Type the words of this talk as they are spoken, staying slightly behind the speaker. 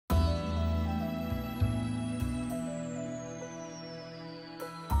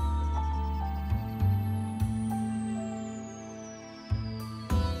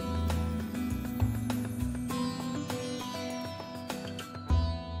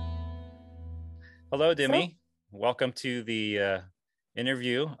Hello, So, Dimi. Welcome to the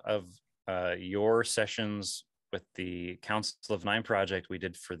interview of your sessions with the Council of Nine project we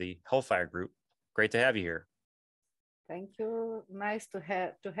did for the Hellfire group. Great to have you here. thank you. Nice to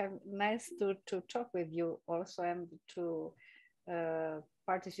talk with you also and to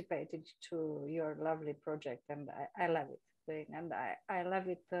participate to your lovely project. And I love it. And I love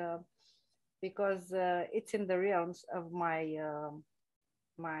it because it's in the realms of my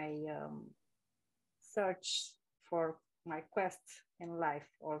search for my quest in life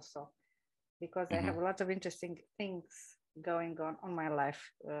also, because I have a lot of interesting things going on my life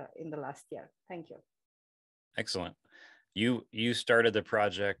in the last year. Thank you. Excellent. You started the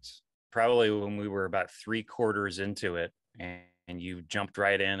project probably when we were about 3/4 into it, and you jumped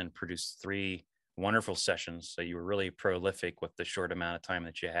right in and produced 3 wonderful sessions. So you were really prolific with the short amount of time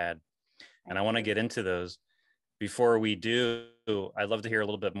that you had. And I want to get into those. Before we do, I'd love to hear a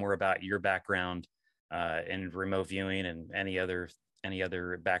little bit more about your background in remote viewing and any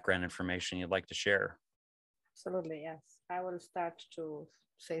other background information you'd like to share. Absolutely, yes. I will start to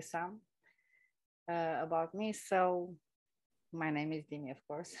say some about me. So my name is Dimi, of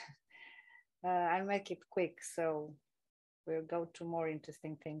course. I'll make it quick, so we'll go to more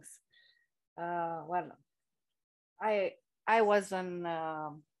interesting things. Well, I was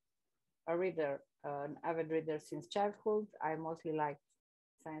a reader, an avid reader since childhood. I mostly like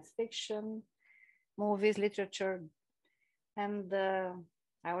science fiction, movies, literature, and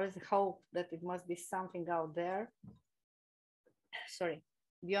I always hope that it must be something out there. Sorry,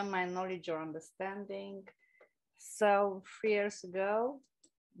 beyond my knowledge or understanding. So 3 years ago,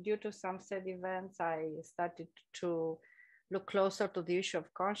 due to some sad events, I started to look closer to the issue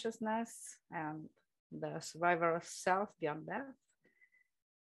of consciousness and the survival of self beyond death.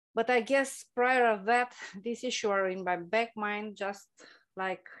 But I guess prior to that, this issue are in my back mind, just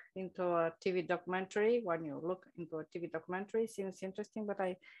like into a TV documentary. When you look into a TV documentary, seems interesting, but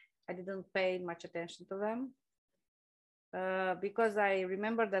I didn't pay much attention to them. Because I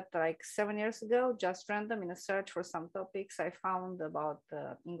remember that like 7 years ago, just random in a search for some topics, I found about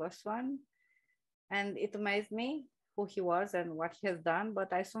Ingvar Swan, and it amazed me who he was and what he has done,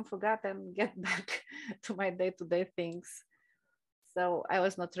 but I soon forgot and get back to my day-to-day things. So I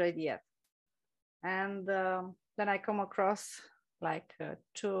was not ready yet. And then I come across like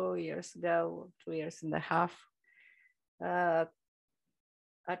 2 years ago, 2.5 years,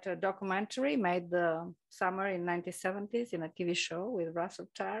 at a documentary made somewhere in 1970s in a TV show with Russell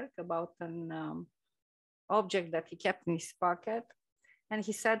Targ about an object that he kept in his pocket. And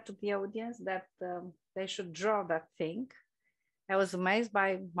he said to the audience that they should draw that thing. I was amazed by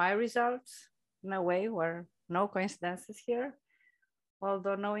my results. In a way, were no coincidences here.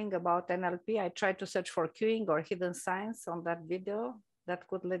 Although knowing about NLP, I tried to search for cueing or hidden signs on that video that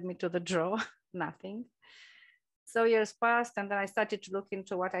could lead me to the draw, nothing. So years passed, and then I started to look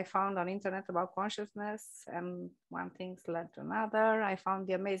into what I found on internet about consciousness, and one thing led to another. I found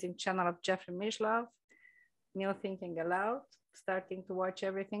the amazing channel of Jeffrey Mishlove, New Thinking Aloud, starting to watch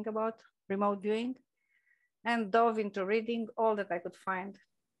everything about remote viewing, and dove into reading all that I could find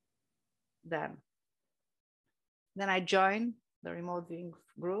then. Then I joined the remote viewing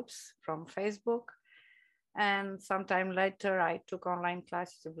groups from Facebook. And sometime later, I took online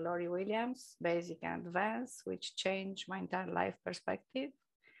classes of Laurie Williams, basic and advanced, which changed my entire life perspective.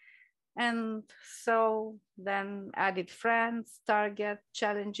 And so then added friends, target,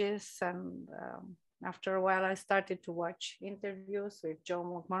 challenges. And after a while, I started to watch interviews with Joe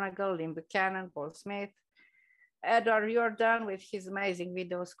McMoneagle, Lynn Buchanan, Paul Smith, Edward Jordan with his amazing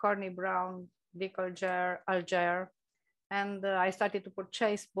videos, Corny Brown, Vic Alger. And I started to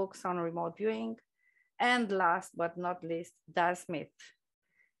purchase books on remote viewing. And last but not least, Dal Smith,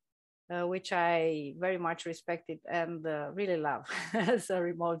 which I very much respected and really love as a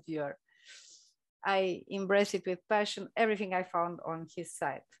remote viewer. I embrace it with passion, everything I found on his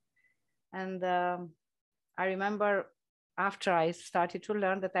site. And I remember after I started to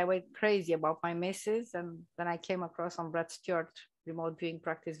learn that I went crazy about my misses, and then I came across on Brad Stewart remote viewing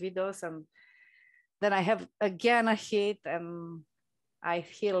practice videos, and then I have again a hit, and I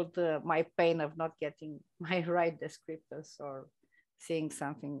healed my pain of not getting my right descriptors or seeing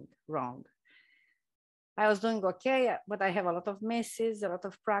something wrong. I was doing okay, but I have a lot of misses, a lot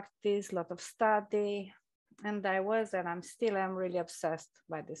of practice, a lot of study. And I'm still really obsessed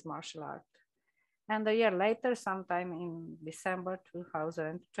by this martial art. And a year later, sometime in December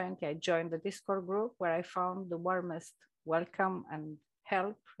 2020, I joined the Discord group where I found the warmest welcome and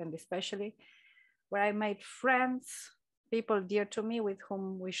help, and especially where I made friends, people dear to me with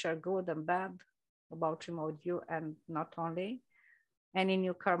whom we share good and bad about remote view, and not only. Any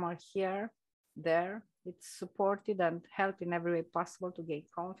newcomer here, there. It supported and helped in every way possible to gain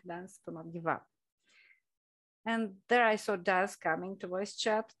confidence, to not give up. And there I saw Daz coming to voice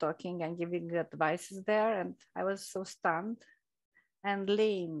chat, talking and giving advices there. And I was so stunned and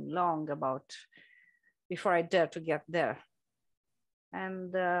laying long about before I dared to get there.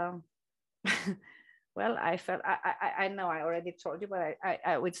 And well, I felt, I know I already told you, but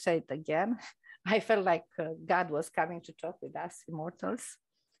I would say it again. I felt like God was coming to talk with us immortals,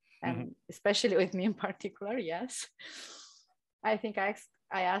 and especially with me in particular, yes. I think I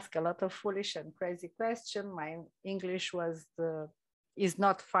asked a lot of foolish and crazy questions. My English is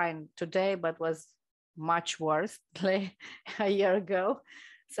not fine today, but was much worse a year ago.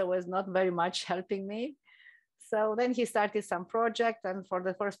 So it was not very much helping me. So then he started some project, and for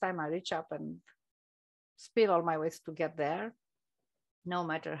the first time I reached up and spill all my ways to get there, no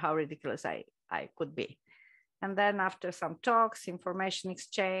matter how ridiculous I could be. And then after some talks, information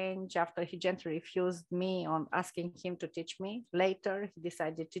exchange, after he gently refused me on asking him to teach me, later he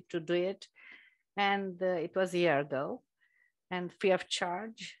decided to do it. And it was a year ago and free of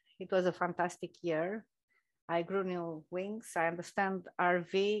charge. It was a fantastic year. I grew new wings. I understand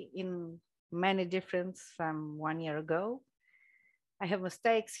RV in many difference from 1 year ago. I have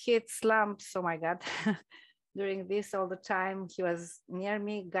mistakes, hits, slumps, oh my God. During this all the time, he was near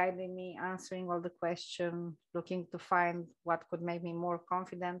me, guiding me, answering all the questions, looking to find what could make me more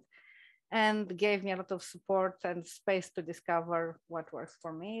confident, and gave me a lot of support and space to discover what works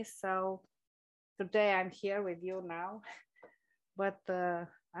for me. So today I'm here with you now, but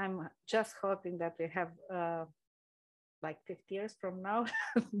I'm just hoping that we have like 50 years from now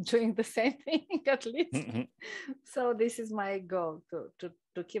doing the same thing at least. So this is my goal,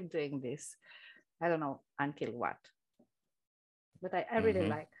 to keep doing this. I don't know until what, but I really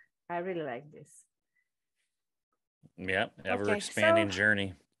like this. Yeah, ever expanding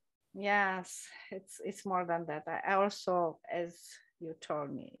journey. Yes, it's more than that. I also, as you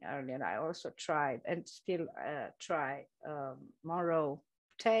told me earlier, I also tried and still try Monroe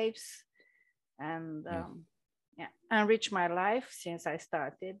tapes and enrich my life since I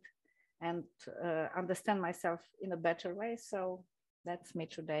started and understand myself in a better way. So that's me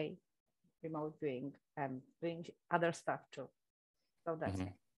today, remote viewing and doing other stuff too. So that's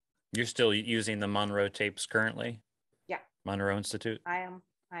me. You're still using the Monroe tapes currently? Yeah. Monroe Institute? I am.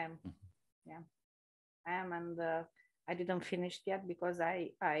 Yeah. I am, and I didn't finish yet because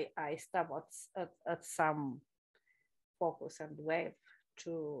I stopped at some focus and wave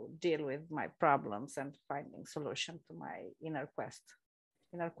to deal with my problems and finding solution to my inner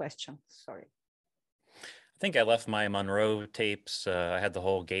question. Sorry. I think I left my Monroe tapes. I had the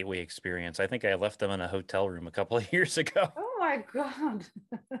whole Gateway experience. I think I left them in a hotel room a couple of years ago. Oh my God.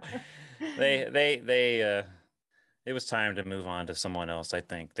 It was time to move on to someone else. I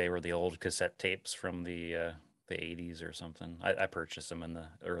think they were the old cassette tapes from the 80s or something. I purchased them in the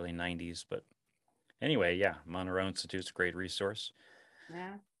early 90s, but anyway, yeah, Monroe Institute's a great resource.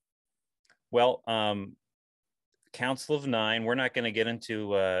 Yeah. Well, Council of Nine, we're not going to get into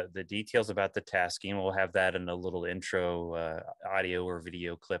the details about the tasking. We'll have that in a little intro audio or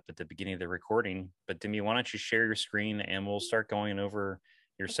video clip at the beginning of the recording. But Dimi, why don't you share your screen and we'll start going over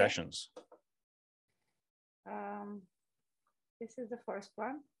your sessions. This is the first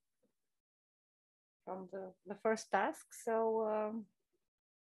one from the first task. So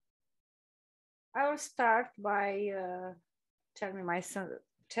I will start by tell you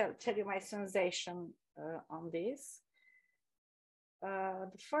my sensation on this.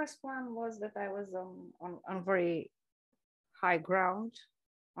 The first one was that I was on very high ground,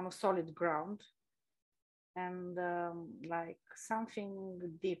 on a solid ground, and like something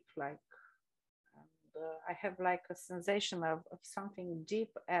deep, like I have like a sensation of something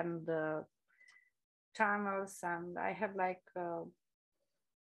deep and tunnels, and I have like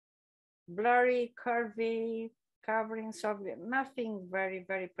blurry, curvy coverings of nothing very,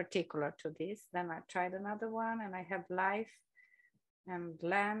 very particular to this. Then I tried another one and I have life and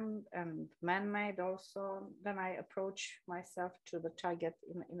land and man-made also. Then I approach myself to the target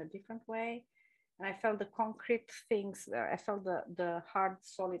in a different way. And I felt the concrete things there. I felt the hard,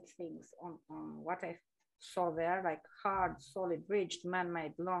 solid things on what I saw there, like hard, solid, ridged,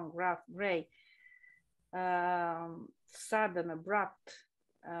 man-made, long, rough, gray, sudden, abrupt,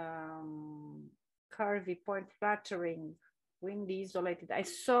 curvy, point flattering, windy, isolated. I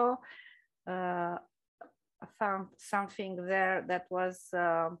saw found something there that was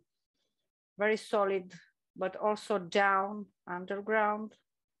very solid, but also down, underground,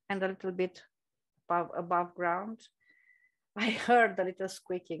 and a little bit above ground. I heard a little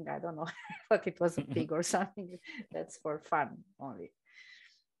squeaking. I don't know, I thought it was a pig or something. That's for fun only.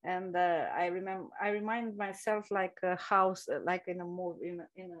 And I remind myself like a house, like in a movie,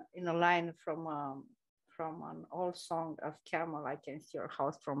 in a line from an old song of Camel. I can see your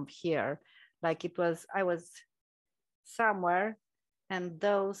house from here. Like it was, I was somewhere, and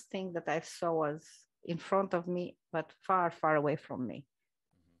those things that I saw was in front of me, but far, far away from me.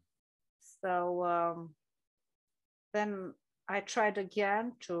 So then I tried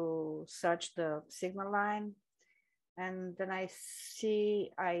again to search the signal line, and then I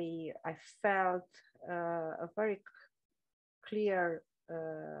felt a very clear,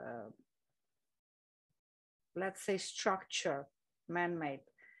 let's say, structure, man-made,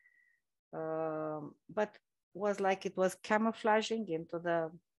 but was like it was camouflaging into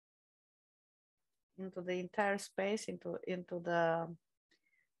the entire space, into the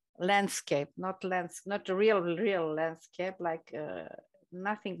landscape, not a real landscape, like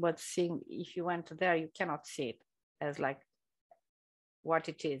nothing but seeing. If you went there, you cannot see it as like what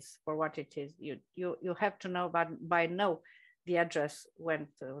it is, for what it is. You have to know, but by know the address, went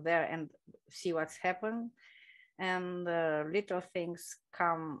there and see what's happened, and little things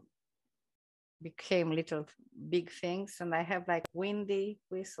became little big things, and I have like windy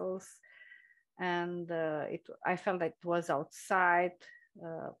whistles, and I felt like it was outside,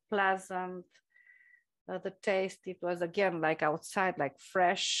 pleasant. The taste, it was again like outside, like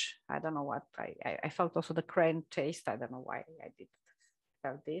fresh. I don't know what I felt. Also the crane taste. I don't know why I did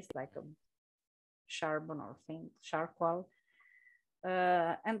have this, like a charbon or thing, charcoal.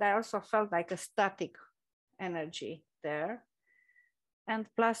 And I also felt like a static energy there, and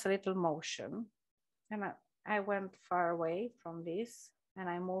plus a little motion. And I went far away from this, and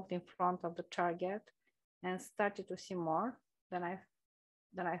I moved in front of the target and started to see more than I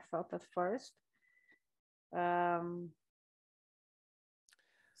thought at first.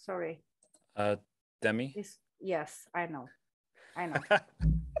 Sorry. Demi? Yes, I know.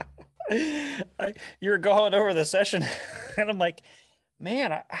 You were going over the session, and I'm like,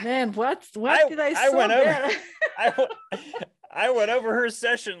 man, what did I say there? I went over her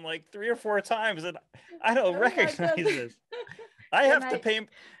session like 3 or 4 times, and I don't recognize this. I have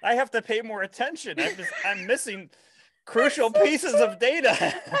to pay more attention. I'm missing crucial pieces of data.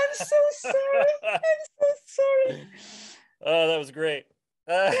 I'm so sorry. Oh, that was great.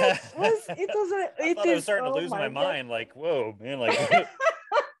 I was starting to lose my mind. Like, whoa, man! Like,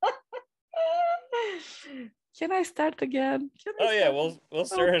 can I start again? we'll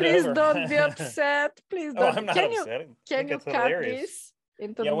start it please over. Don't be upset. Please don't. I'm not upset. Can you cut hilarious. This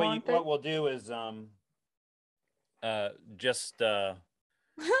into the montage? What we'll do is just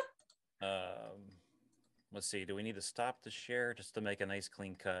let's see. Do we need to stop the share just to make a nice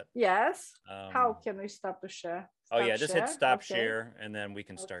clean cut? Yes. How can we stop the share? Just hit stop share, and then we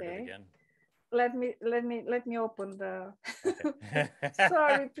can start it again. Let me open the. Okay.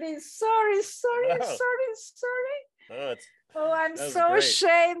 Sorry, please. Sorry. I'm so great.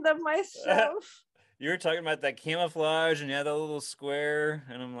 ashamed of myself. You were talking about that camouflage, and you had that little square,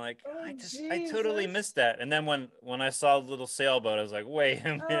 and I'm like, I totally missed that. And then when I saw the little sailboat, I was like, wait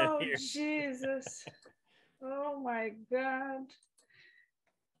a minute here. Jesus. Oh my God.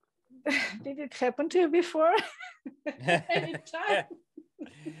 Did it happen to you before? Anytime?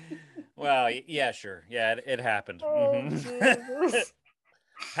 Well, yeah, sure. Yeah, it happened. Oh, Jesus.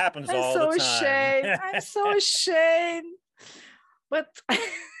 Happens all the time. I'm so ashamed. But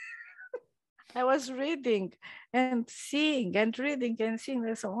I was reading and seeing and reading and seeing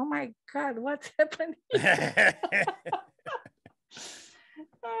this. Oh my God, what's happening?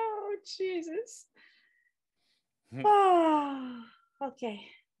 Oh, Jesus. Oh, okay,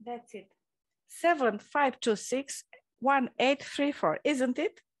 that's it. 75261 isn't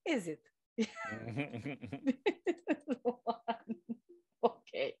it? Is it?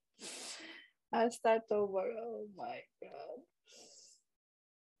 Okay, I'll start over. Oh my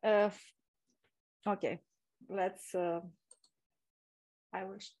God. Okay, let's. I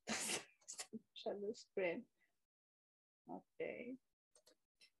will share the screen. Okay.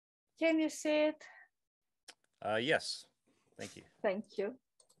 Can you see it? Yes. Thank you. Thank you.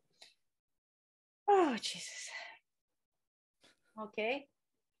 Oh, Jesus. Okay.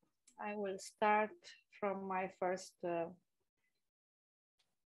 I will start from my first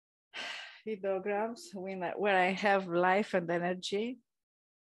ideograms where I have life and energy.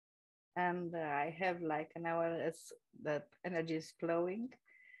 And I have like an awareness that energy is flowing.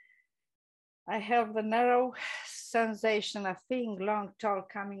 I have the narrow sensation of being long, tall,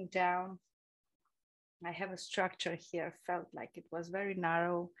 coming down. I have a structure here, felt like it was very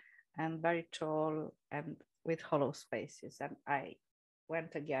narrow and very tall and with hollow spaces. And I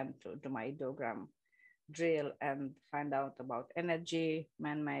went again to do my ideogram drill and find out about energy,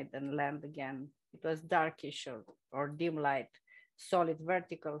 man-made and land again. It was darkish or dim light, solid,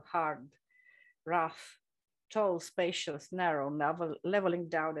 vertical, hard, rough, tall, spacious, narrow, leveling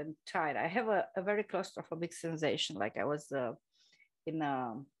down and tight. I have a very claustrophobic sensation, like I was in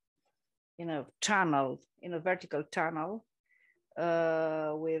a tunnel, in a vertical tunnel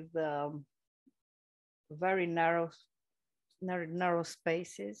with very narrow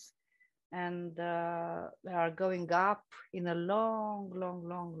spaces, and they are going up in a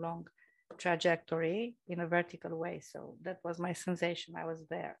long trajectory in a vertical way. So that was my sensation. I was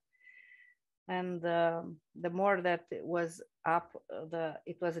there, and the more that it was up,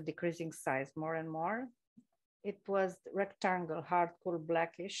 it was a decreasing size more and more. It was rectangle, hard, cool,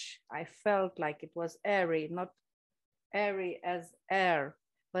 blackish. I felt like it was airy, not airy as air,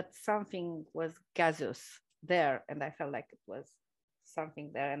 but something was gaseous there, and I felt like it was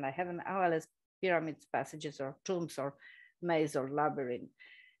something there. And I have an owl as pyramids, passages, or tombs, or maze, or labyrinth.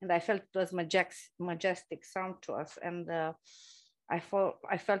 And I felt it was majestic, sumptuous, and I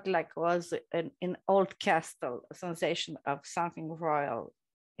felt like it was an old castle, a sensation of something royal,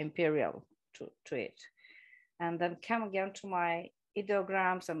 imperial to it. And then come again to my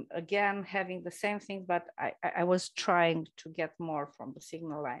ideograms, and again having the same thing, but I was trying to get more from the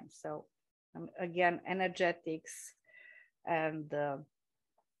signal line. So again, energetics and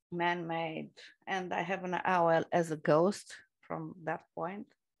man-made, and I have an owl as a ghost from that point.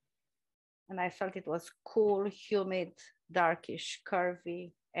 And I felt it was cool, humid, darkish,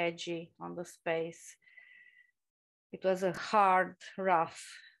 curvy, edgy on the space. It was a hard, rough,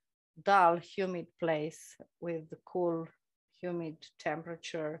 dull, humid place with the cool, humid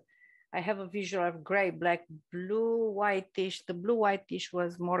temperature. I have a visual of gray, black, blue, whitish. The blue whitish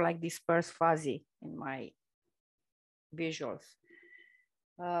was more like dispersed fuzzy in my visuals.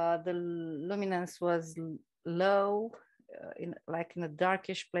 The luminance was low, in a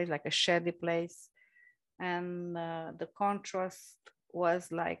darkish place, like a shady place. And the contrast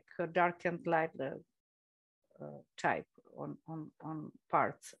was like a darkened light type on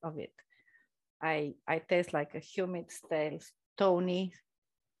parts of it. I taste like a humid, stale, stony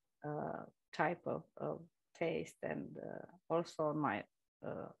type of taste, and also on my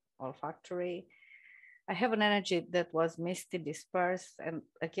olfactory. I have an energy that was misty, dispersed, and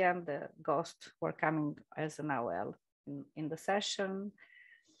again, the ghosts were coming as an owl in the session.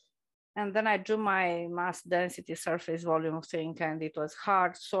 And then I drew my mass density surface volume thing, and it was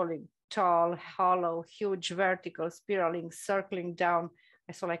hard, solid, tall, hollow, huge, vertical, spiraling, circling down.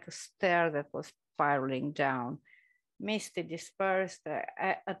 I saw like a stair that was spiraling down, misty, dispersed.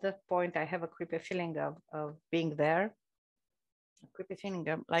 At that point, I have a creepy feeling of being there. A creepy feeling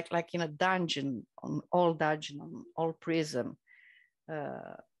of like in a dungeon, on old prison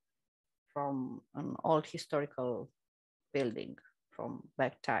from an old historical building from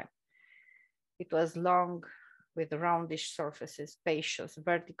back time. It was long with roundish surfaces, spacious,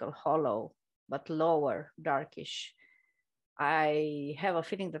 vertical, hollow, but lower, darkish. I have a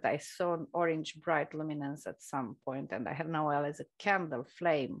feeling that I saw an orange bright luminance at some point, and I have now as a candle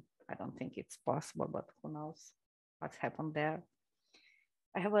flame. I don't think it's possible, but who knows what's happened there.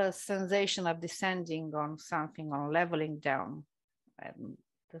 I have a sensation of descending on something, on leveling down, and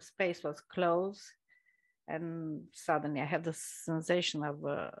the space was closed. And suddenly I have the sensation of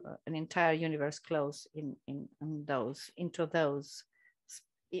an entire universe close in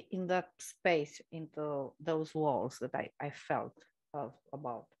that space, into those walls that I felt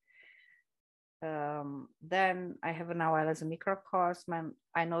about. Then I have an owl as a microcosm, and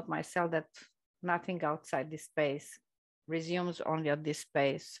I note myself that nothing outside this space resumes only at this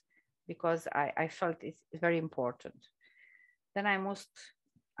space, because I felt it's very important. Then I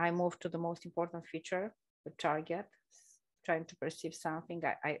moved to the most important feature, the target, trying to perceive something.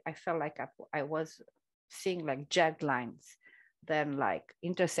 I felt like I was seeing like jagged lines, then like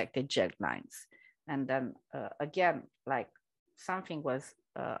intersected jagged lines. And then again, like something was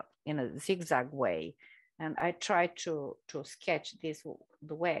in a zigzag way. And I tried to sketch this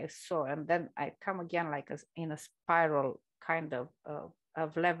the way I saw. And then I come again like in a spiral kind of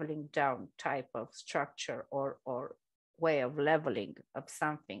leveling down type of structure or way of leveling of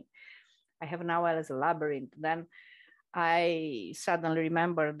something. I have now as a labyrinth. Then I suddenly it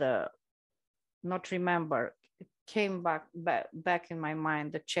came back in my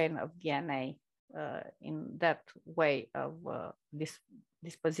mind, the chain of DNA in that way of this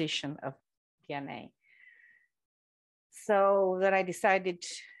disposition of DNA. So then I decided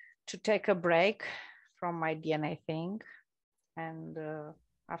to take a break from my DNA thing. And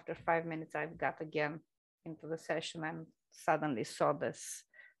after 5 minutes, I got again into the session and suddenly saw this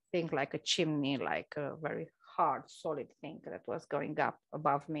thing like a chimney, like a very hard, solid thing that was going up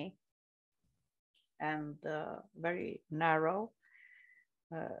above me, and very narrow.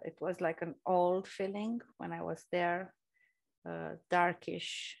 It was like an old feeling when I was there,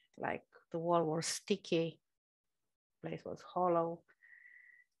 darkish, like the wall was sticky, place was hollow,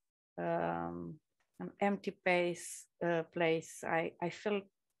 an empty place. I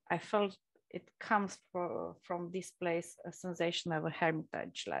felt it comes from this place a sensation of a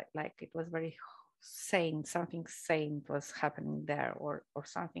hermitage, like it was very sane, something sane was happening there, or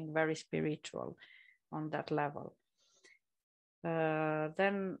something very spiritual on that level.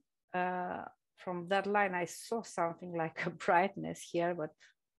 Then from that line, I saw something like a brightness here, but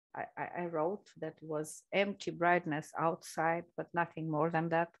I wrote that was empty brightness outside, but nothing more than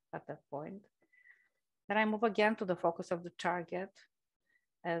that at that point. Then I move again to the focus of the target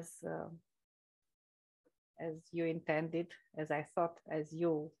as you intended, as I thought, as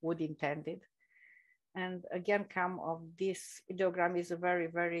you would intended. And again, come of this ideogram is a very,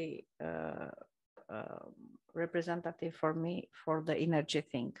 very representative for me for the energy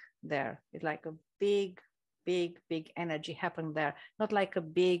thing there. It's like a big energy happened there. Not like a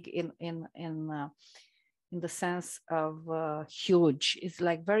big in the sense of huge. It's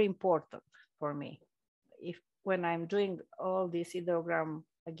like very important for me. If when I'm doing all this ideogram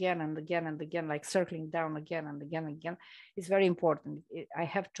again and again and again, like circling down again and again and again, it's very important. I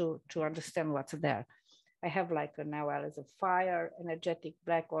have to understand what's there. I have like a now as a fire, energetic,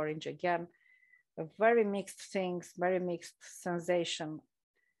 black, orange again, a very mixed things, very mixed sensation.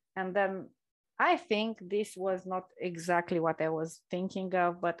 And then I think this was not exactly what I was thinking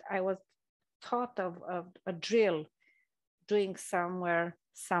of, but I was thought of a drill, doing somewhere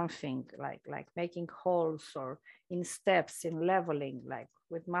something like making holes or in steps, in leveling, like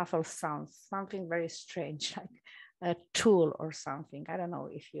with muffled sounds, something very strange, like a tool or something. I don't know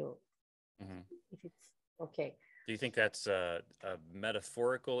if you, if it's okay. Do you think that's a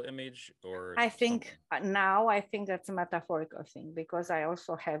metaphorical image, or I think now I think that's a metaphorical thing, because I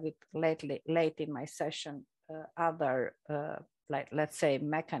also have it late in my session, other like, let's say,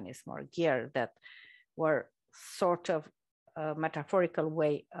 mechanism or gear that were sort of a metaphorical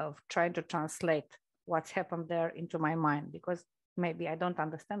way of trying to translate what's happened there into my mind, because maybe I don't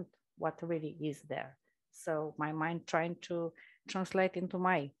understand what really is there. So my mind trying to translate into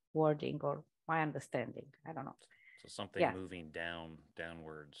my wording or my understanding. I don't know. So something moving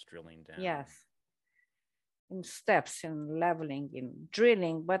downwards, drilling down. Yes. In steps, in leveling, in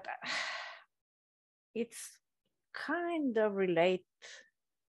drilling, but it's kind of relate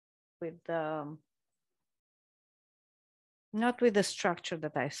with the, not with the structure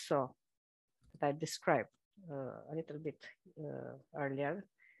that I saw, that I described a little bit earlier,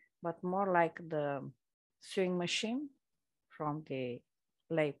 but more like the sewing machine from the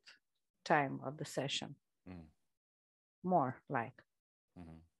late time of the session. More like,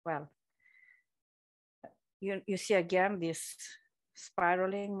 well, you see again this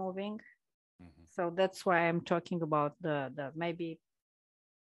spiraling moving. So that's why I'm talking about the maybe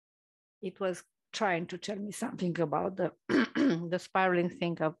it was trying to tell me something about the the spiraling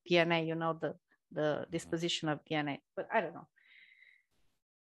thing of DNA, you know, the disposition of DNA, but I don't know.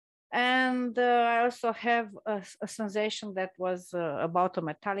 And I also have a sensation that was about a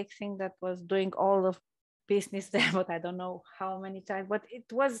metallic thing that was doing all of business there, but I don't know how many times, but it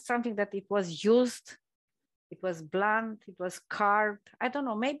was something that it was used, it was blunt, it was carved. I don't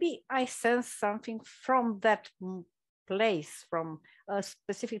know, maybe I sense something from that place, from a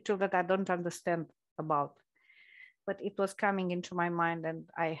specific tool that I don't understand about, but it was coming into my mind, and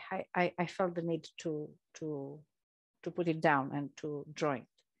I felt the need to put it down and to draw it.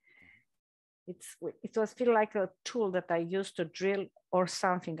 It was feel like a tool that I used to drill or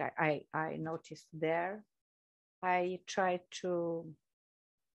something. I noticed there. I tried to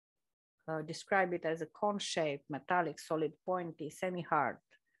describe it as a cone-shaped, metallic, solid, pointy, semi-hard,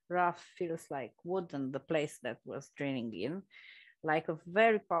 rough, feels like wooden, the place that was drilling in, like a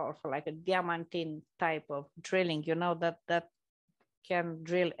very powerful, like a diamantine type of drilling, you know, that can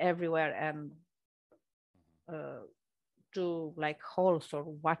drill everywhere and do like holes or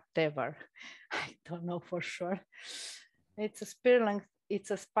whatever. I don't know for sure. It's a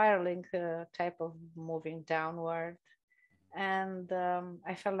spiraling type of moving downward. And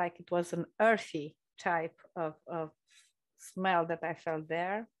I felt like it was an earthy type of smell that I felt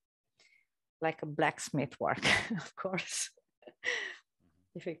there, like a blacksmith work, of course,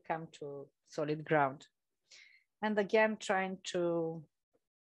 if we come to solid ground. And again, trying to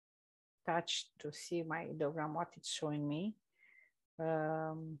touch to see my ideogram, what it's showing me,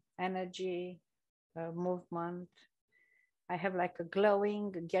 energy, movement. I have like a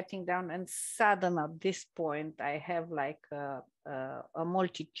glowing, getting down, and sudden at this point, I have like a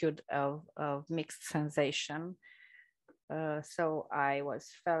multitude of mixed sensation. So I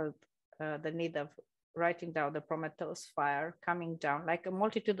felt the need of writing down the Prometheus fire coming down, like a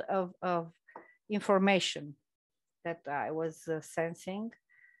multitude of information that I was sensing.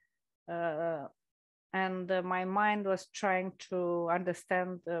 And my mind was trying to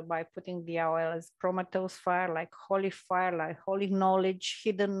understand by putting the OL as Prometheus fire, like holy knowledge,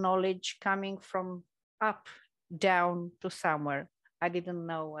 hidden knowledge coming from up, down to somewhere. I didn't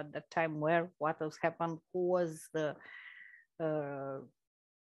know at that time what was happened, who was the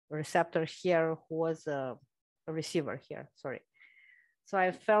receptor here, who was a receiver here, sorry. So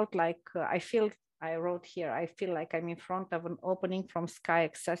I felt like, I wrote here, I feel like I'm in front of an opening from sky,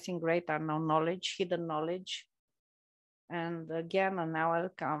 accessing great unknown knowledge, hidden knowledge. And again, and now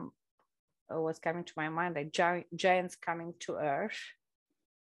was coming to my mind, like giants coming to Earth.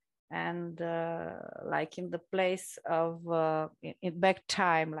 And like in the place of, in back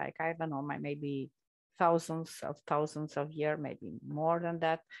time, like, I don't know, maybe thousands of years, maybe more than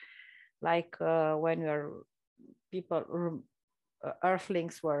that. Like when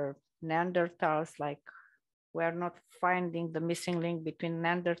Earthlings were Neanderthals, like we're not finding the missing link between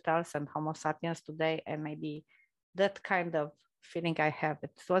Neanderthals and Homo sapiens today, and maybe that kind of feeling I have.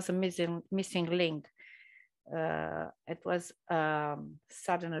 It was a missing link. It was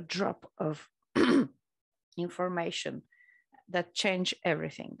sudden a drop of information that changed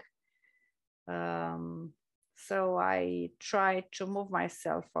everything. So I tried to move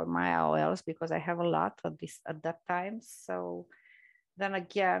myself for my OLs because I have a lot of this at that time. So then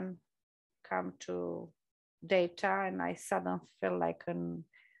again, come to data, and I suddenly feel like a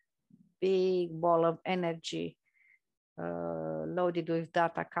big ball of energy loaded with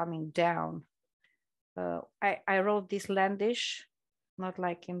data coming down. I wrote this landish, not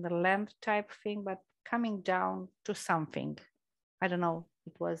like in the land type thing, but coming down to something. I don't know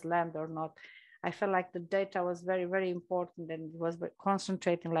if it was land or not. I felt like the data was very, very important, and it was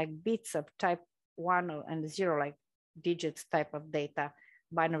concentrating like bits of type 1 and 0, like digits type of data,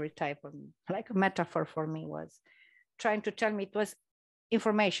 binary type of, like a metaphor for me was trying to tell me it was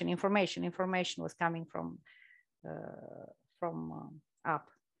information was coming from up.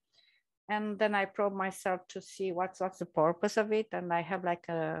 And then I probe myself to see what's the purpose of it. And I have like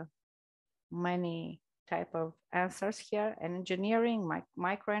many type of answers here: and engineering,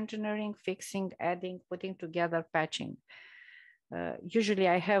 microengineering, fixing, adding, putting together, patching. Usually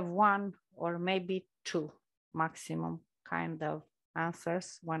I have one or maybe two maximum kind of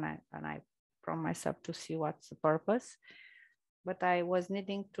answers when I probe myself to see what's the purpose. But I was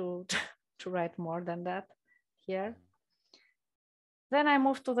needing to write more than that here. Then I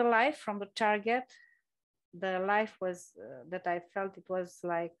moved to the life from the target. The life was that I felt it was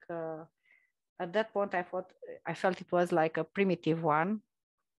like, at that point I felt it was like a primitive one.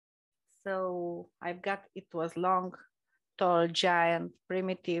 So it was long, tall, giant,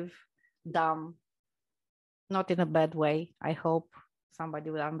 primitive, dumb, not in a bad way. I hope somebody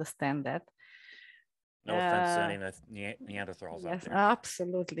will understand that. No offense to any Neanderthals out there.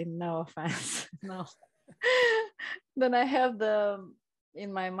 Absolutely no offense. No. Then I have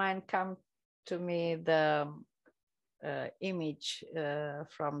in my mind come to me the image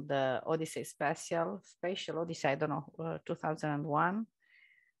from the Odyssey Spatial Odyssey, I don't know, 2001,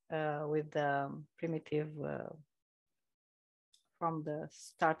 with the primitive from the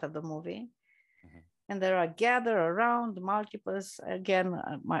start of the movie. Mm-hmm. And there are gathered around multiples, again,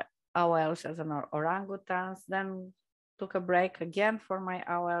 my OLs as an orangutans, then took a break again for my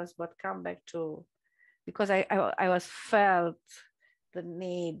OLs, but come back to, because I was felt the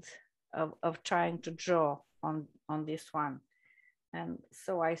need of trying to draw on this one. And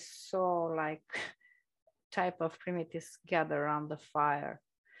so I saw like type of primitives gather around the fire,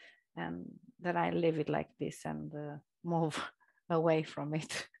 and then I leave it like this and move away from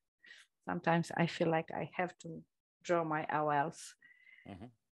it. Sometimes I feel like I have to draw my OLs. Mm-hmm.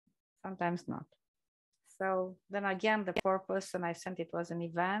 Sometimes not. So then again, the purpose, and I sent it was an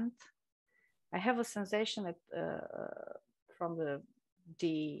event. I have a sensation that from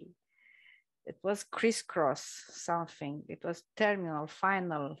it was crisscross something. It was terminal,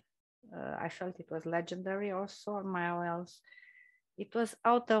 final. I felt it was legendary also on my OLs. It was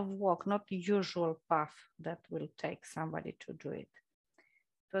out of walk, not the usual path that will take somebody to do it.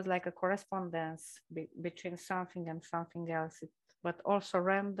 It was like a correspondence between something and something else, but also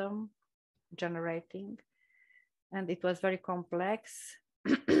random, generating. And it was very complex,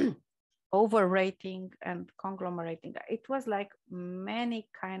 overrating and conglomerating. It was like many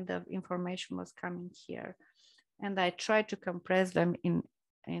kind of information was coming here. and I try to compress them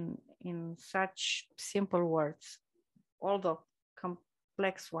in such simple words, although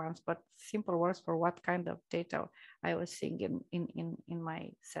complex ones, but simple words for what kind of data I was seeing in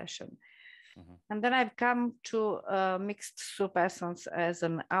my session. Mm-hmm. And then I've come to mixed soup essence as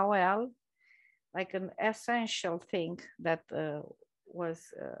an OL, like an essential thing that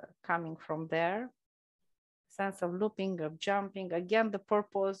was coming from there. Sense of looping, of jumping. Again, the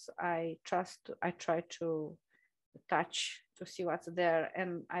purpose, I try to touch to see what's there.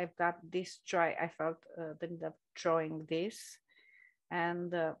 And I've got this try, I felt the need of drawing this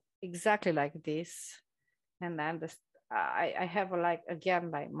and exactly like this. And then I have like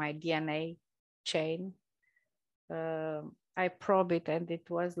my DNA chain. I probe it and it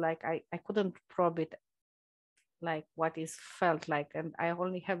was like, I couldn't probe it like what is felt like. And I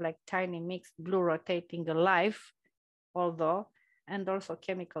only have like tiny mixed blue rotating alive, although, and also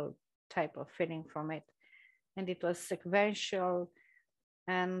chemical type of feeling from it. And it was sequential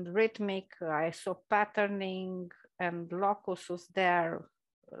and rhythmic. I saw patterning and locuses there,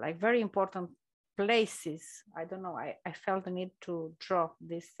 like very important places. I don't know, I felt the need to draw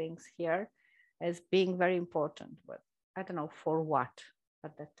these things here as being very important, but I don't know for what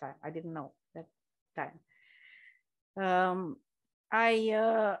at that time. I didn't know that time.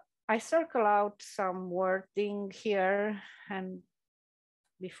 I circle out some wording here and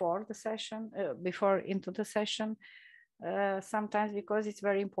before the session, before into the session, sometimes because it's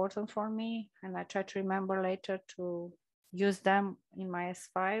very important for me and I try to remember later to use them in my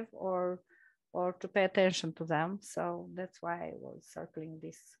S5 or to pay attention to them. So that's why I was circling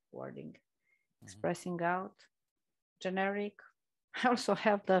this wording, expressing out, generic. I also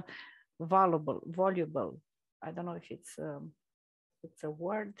have the voluble. I don't know if it's a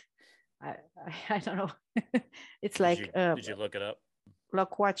word. I don't know. It's like did you look it up?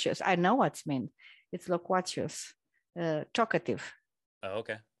 Loquacious. I know what's mean. It's loquacious, talkative. Oh,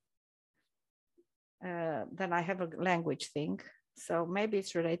 okay. Then I have a language thing, so maybe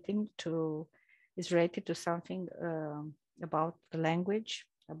it's related to something about the language,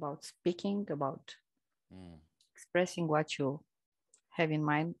 about speaking, about expressing what you have in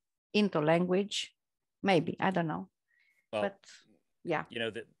mind into language. Maybe, I don't know. Well, but yeah, you know,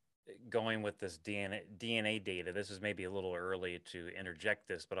 that going with this DNA data, this is maybe a little early to interject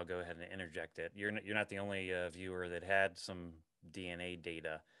this, but I'll go ahead and interject it. You're not the only viewer that had some DNA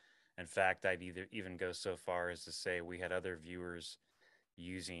data. In fact, I'd even go so far as to say we had other viewers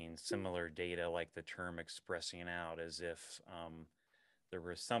using similar data, like the term expressing out, as if there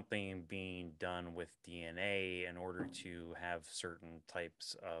was something being done with DNA in order to have certain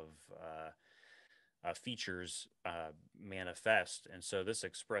types of features manifest. And so this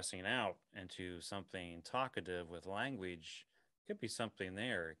expressing out into something talkative with language could be something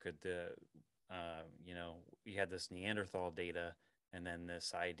there. It could, you had this Neanderthal data and then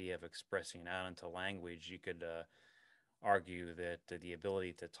this idea of expressing out into language. You could argue that the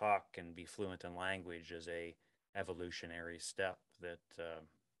ability to talk and be fluent in language is a evolutionary step that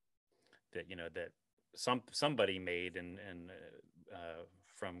somebody made and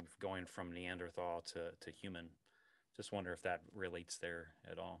from going from Neanderthal to human. Just wonder if that relates there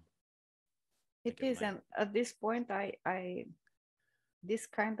at all. It is, and at this point, I this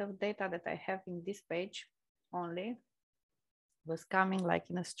kind of data that I have in this page only was coming like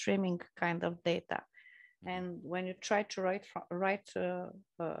in a streaming kind of data. And when you try to write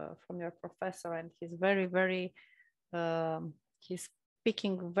from your professor, and he's very, very, he's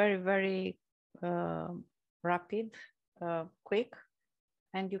speaking very, very rapid, quick,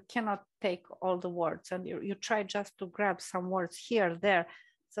 and you cannot take all the words, and you try just to grab some words here, there.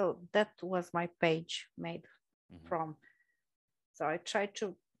 So that was my page made from. So I tried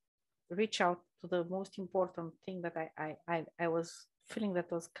to reach out to the most important thing that I was feeling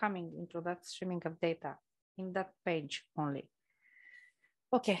that was coming into that streaming of data in that page only.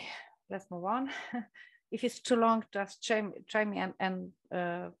 Okay, let's move on. If it's too long, just try me and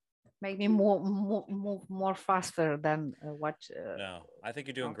make me move more faster than what. No, I think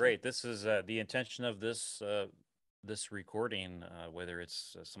you're doing great. This is the intention of this this recording, whether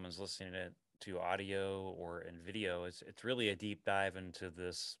it's someone's listening to audio or in video. It's really a deep dive into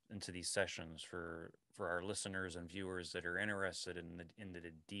these sessions for our listeners and viewers that are interested in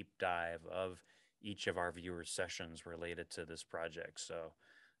the deep dive of each of our viewers' sessions related to this project. So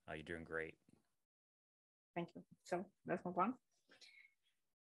you're doing great. Thank you. So let's move on.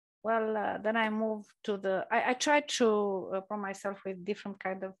 Well, then I move to I try to prompt myself with different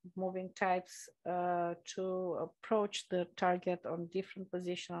kind of moving types to approach the target on different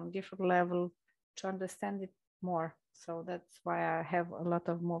position, on different level, to understand it more. So that's why I have a lot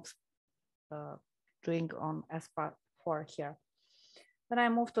of moves doing on SP4 here. Then I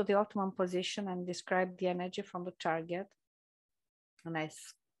move to the optimum position and describe the energy from the target. And I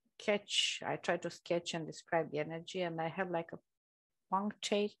try to sketch and describe the energy, and I have like a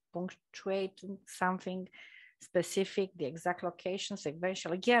punctuate something specific, the exact location,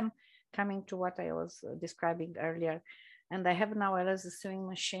 sequential, again, coming to what I was describing earlier. And I have now a sewing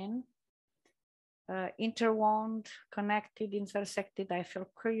machine, interwound, connected, intersected. I felt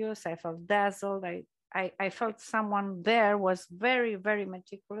curious, I felt dazzled. I felt someone there was very, very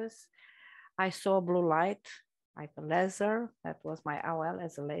meticulous. I saw blue light, like a laser. That was my AOL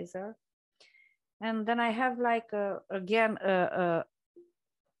as a laser. And then I have like, again,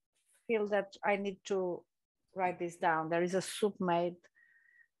 feel that I need to write this down. There is a soup made.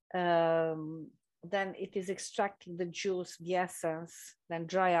 Then it is extracting the juice, the essence, then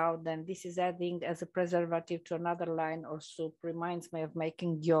dry out. Then this is adding as a preservative to another line or soup. Reminds me of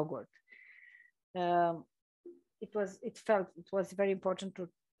making yogurt. It was very important to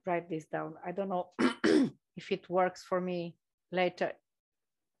write this down. I don't know if it works for me later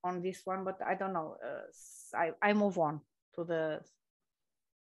on this one, but I don't know. I move on to the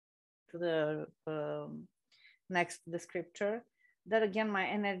next descriptor. That again, my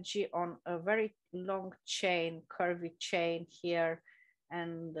energy on a very long chain, curvy chain here,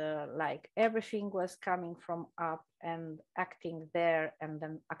 and like everything was coming from up and acting there, and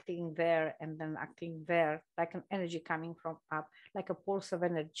then acting there, and then acting there, like an energy coming from up, like a pulse of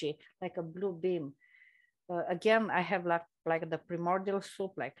energy, like a blue beam. Again, I have like the primordial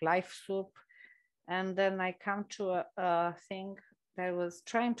soup, like life soup, and then I come to a thing that was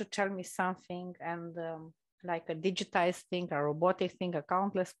trying to tell me something, and like a digitized thing, a robotic thing, a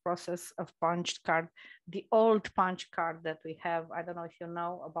countless process of punched card, the old punch card that we have. I don't know if you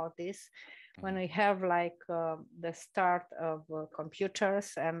know about this. When we have like the start of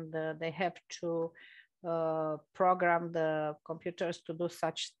computers, and they have to program the computers to do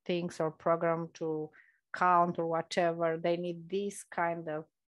such things, or program to count or whatever, they need this kind of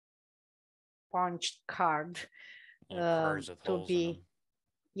punched card to be,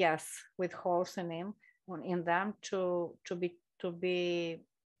 yes, with holes in them to be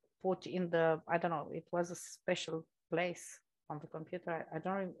put in the, I don't know, it was a special place on the computer. I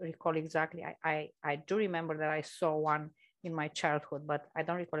don't recall exactly. I do remember that I saw one in my childhood, but I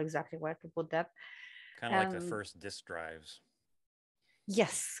don't recall exactly where to put that. Kind of like the first disk drives.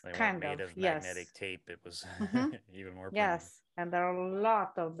 Yes, they kind weren't made of, of magnetic tape. It was even more primitive. Yes, and there are a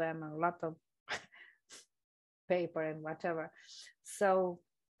lot of them, a lot of paper and whatever. So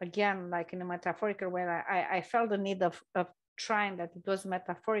again, like in a metaphorical way, I felt the need of trying that it was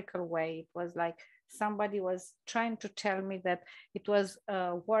metaphorical way. It was like somebody was trying to tell me that it was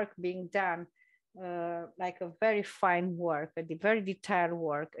work being done, like a very fine work, a very detailed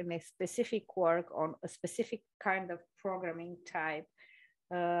work, and a specific work on a specific kind of programming type,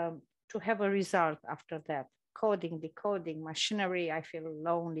 to have a result after that. Coding, decoding, machinery. I feel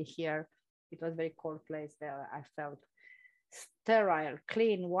lonely here. It was a very cold place there. I felt sterile,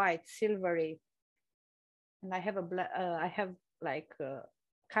 clean, white, silvery, and I have like a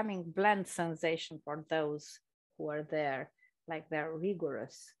coming blend sensation for those who are there, like they're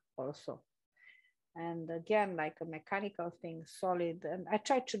rigorous also. And again, like a mechanical thing, solid. And I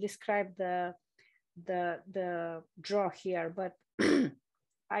tried to describe the draw here, but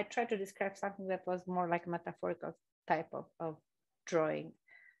I tried to describe something that was more like a metaphorical type of drawing.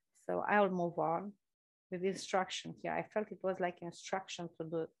 So I'll move on with instruction here. I felt it was like instruction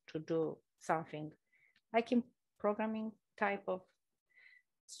to do something, like in programming type of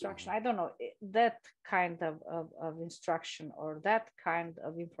instruction. I don't know, that kind of instruction or that kind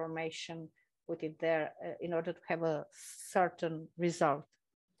of information, put it there in order to have a certain result.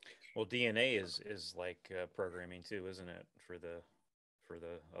 Well, DNA is like programming too, isn't it? For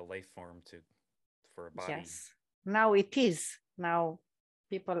a life form for a body. Yes. Now it is. Now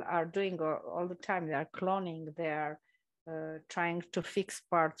people are doing all the time. They are cloning. They are trying to fix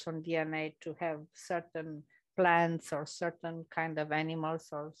parts on DNA to have certain plants or certain kind of animals,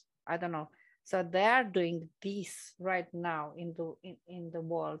 or I don't know. So they are doing this right now in the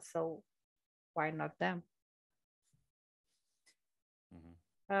world. So why not them?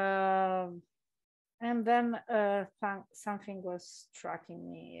 Mm-hmm. And then something was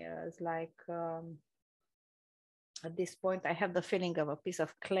striking me as like, at this point, I have the feeling of a piece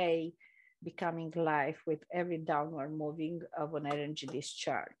of clay becoming life with every downward moving of an energy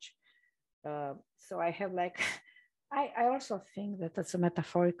discharge. So I have like, I also think that that's a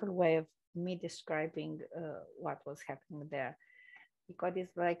metaphorical way of me describing what was happening there, because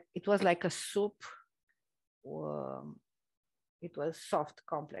it was like a soup it was soft,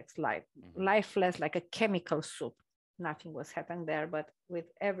 complex, Mm-hmm. lifeless, like a chemical soup. Nothing was happening there, but with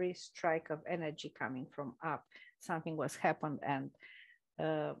every strike of energy coming from up, something was happened. And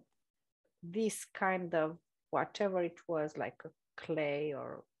uh, this kind of whatever it was, like a clay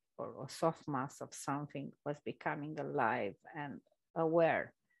or a soft mass of something, was becoming alive and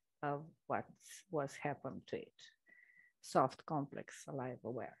aware of what was happened to it. Soft, complex, alive,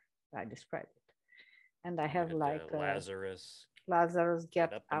 aware. I describe it. And I You have had like Lazarus Lazarus get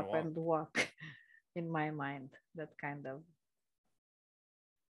get up and up walk. and walk in my mind. That kind of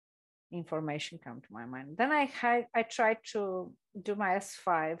information come to my mind. Then I tried to do my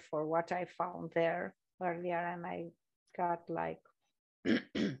S5 for what I found there earlier, and I got like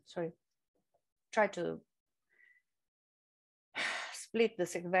sorry, try to split the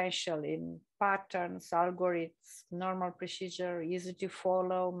sequential in patterns, algorithms, normal procedure, easy to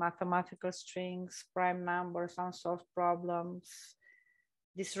follow, mathematical strings, prime numbers, unsolved problems,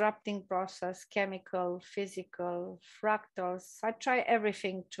 disrupting process, chemical, physical, fractals. I try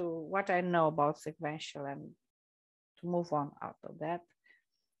everything to what I know about sequential and to move on out of that.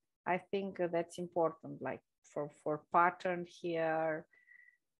 I think that's important, like for pattern here,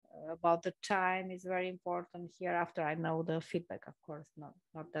 about the time is very important here after I know the feedback, of course, not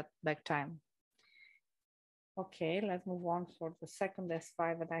that back time. Okay, let's move on for the second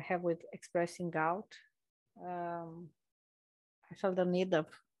S5 that I have with expressing out. I felt the need of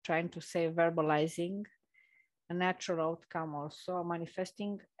trying to say verbalizing a natural outcome also,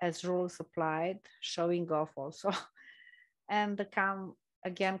 manifesting as rules applied, showing off also, and the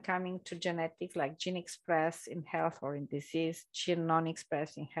coming to genetic, like gene express in health or in disease, gene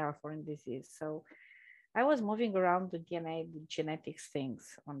non-express in health or in disease. So I was moving around the DNA, the genetics things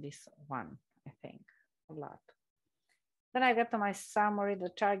on this one, I think, a lot. Then I got to my summary. The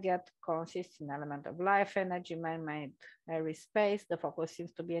target consists in element of life, energy, man-made airspace. The focus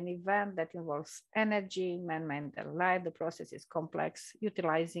seems to be an event that involves energy, man-made light. The process is complex,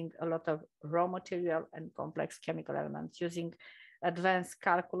 utilizing a lot of raw material and complex chemical elements, using advanced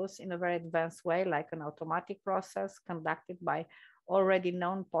calculus in a very advanced way, like an automatic process conducted by already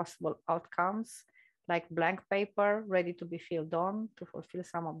known possible outcomes, like blank paper ready to be filled on to fulfill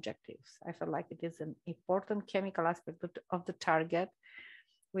some objectives. I feel like it is an important chemical aspect of the target,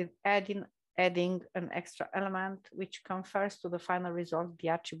 with adding an extra element which confers to the final result the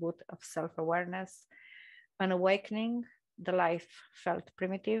attribute of self-awareness. An awakening, the life felt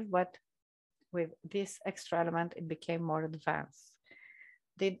primitive, but with this extra element, it became more advanced.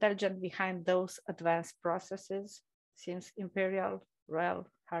 The intelligence behind those advanced processes seems imperial, real,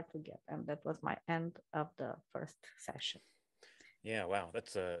 hard to get. And that was my end of the first session. Yeah, wow,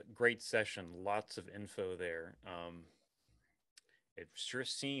 that's a great session. Lots of info there. It sure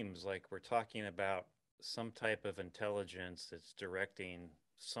seems like we're talking about some type of intelligence that's directing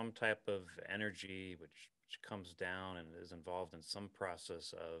some type of energy which comes down and is involved in some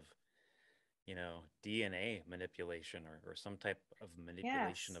process of, DNA manipulation or some type of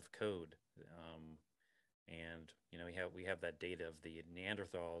manipulation Yes. of code. And we have that data of the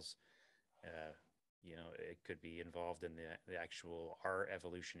Neanderthals. Uh, it could be involved in the actual our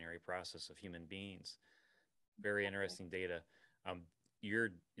evolutionary process of human beings. Very Exactly. interesting data. Um,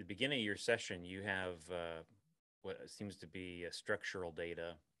 the beginning of your session, you have what seems to be a structural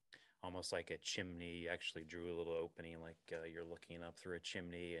data, almost like a chimney. You actually drew a little opening, like you're looking up through a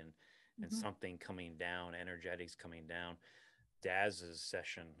chimney, and Mm-hmm. something coming down, energetics coming down. Daz's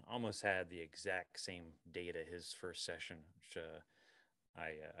session almost had the exact same data. His first session, which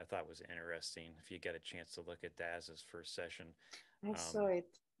I thought was interesting. If you get a chance to look at Daz's first session, I saw um, it.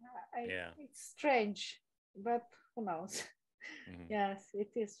 yeah. It's strange, but who knows? Mm-hmm. Yes,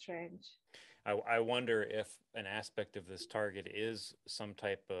 it is strange. I wonder if an aspect of this target is some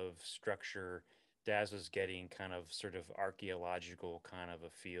type of structure. Daz was getting kind of sort of archaeological kind of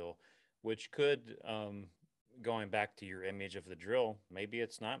a feel, which could, going back to your image of the drill, maybe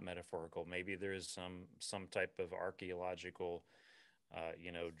it's not metaphorical. Maybe there is some type of archaeological,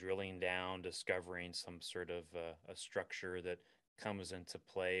 drilling down, discovering some sort of a structure that comes into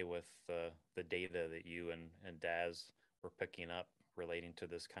play with the data that you and Daz were picking up relating to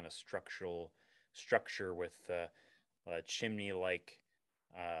this kind of structural structure with a chimney-like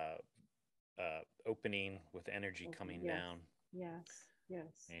uh, opening with energy Okay, coming yes, down. yes,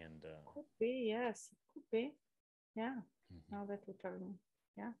 yes. And Could be, yes, it could be. Yeah. mhm. Now that you tell me.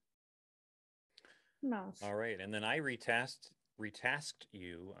 Yeah. Who knows? All right, and then I retasked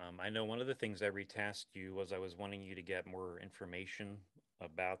you. I know one of the things I retasked you was I was wanting you to get more information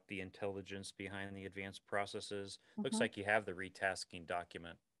about the intelligence behind the advanced processes. Looks Mm-hmm. like you have the retasking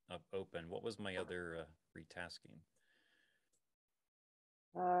document up open. What was my other retasking?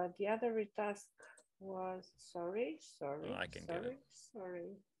 The other retask was sorry. Oh, I can get it.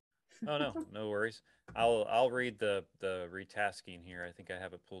 Sorry. Oh no, no worries. I'll read the retasking here. I think I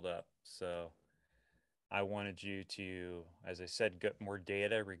have it pulled up. So I wanted you to, as I said, get more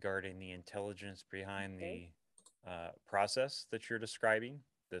data regarding the intelligence behind Okay. the process that you're describing.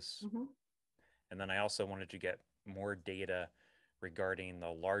 This, Mm-hmm. and then I also wanted to get more data regarding the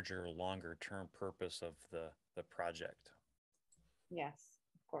larger, longer term purpose of the project. Yes,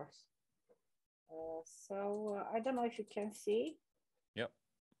 of course. So I don't know if you can see Yep.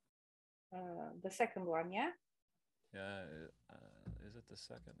 the second one, yeah? Is it the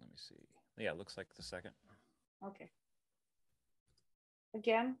second? Let me see. Yeah, it looks like the second. Okay.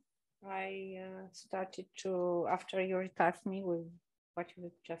 Again, I started to, after you retasked me with what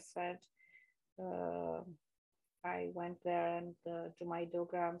you just said, uh, I went there and do my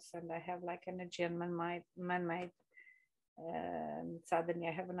diagrams, and I have like energy and man-made, and suddenly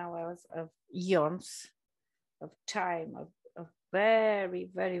I have an hours of eons of time, of very,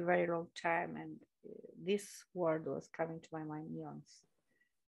 very, very long time, and this word was coming to my mind, eons.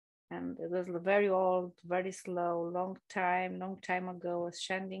 And it was very old, very slow, long time ago,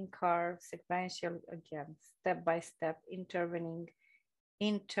 ascending curve, sequential again, step by step, interfering,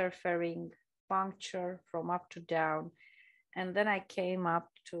 puncture from up to down. And then I came up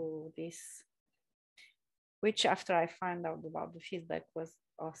to this, which after I found out about the feedback was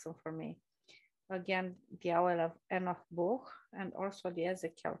awesome for me. Again, the owl of Enoch book and also the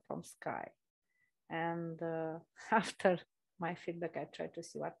Ezekiel from Sky. And after my feedback, I tried to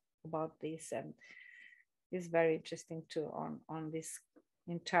see what about this, and it's very interesting too on this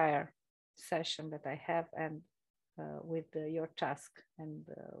entire session that I have, and with your task and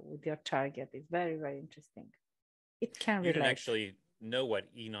with your target. It's very, very interesting. It can You didn't relate. actually know what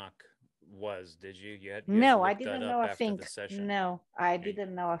Enoch was, did you? You had No, I looked that didn't up know a after thing. the session. No, I You,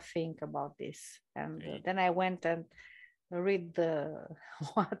 didn't know a thing about this. And you, then I went and read the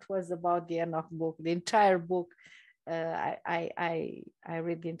what was about the Enoch book, the entire book. I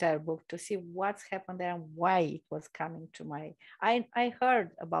read the entire book to see what's happened there and why it was coming to my. I heard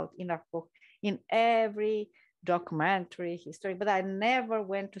about Enoch book in every documentary history, but I never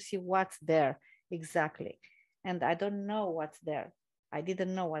went to see what's there exactly, and I don't know what's there. I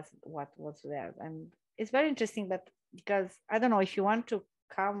didn't know what was there, and it's very interesting. But because I don't know if you want to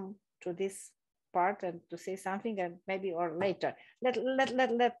come to this part and to say something, and maybe or later, let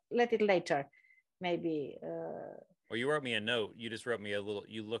it later, maybe. well, you wrote me a note. You just wrote me a little.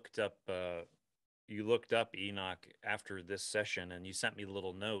 You looked up Enoch after this session, and you sent me a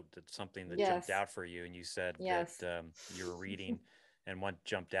little note that something that jumped Yes, out for you, and you said that yes, you were reading, and what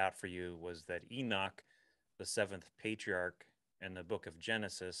jumped out for you was that Enoch, the seventh patriarch in the book of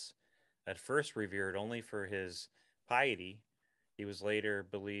Genesis, at first revered only for his piety. He was later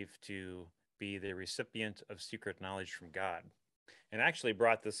believed to be the recipient of secret knowledge from God, and actually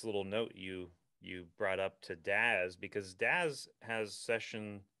brought this little note you brought up to Daz, because Daz has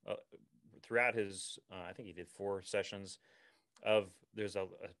session throughout his I think he did 4 sessions of there's a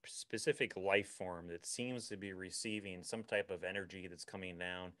specific life form that seems to be receiving some type of energy that's coming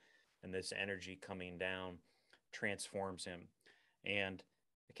down, and this energy coming down transforms him. And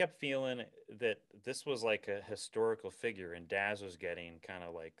I kept feeling that this was like a historical figure, and Daz was getting kind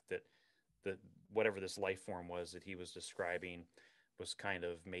of like that the whatever this life form was that he was describing was kind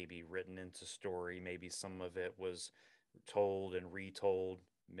of maybe written into story. Maybe some of it was told and retold,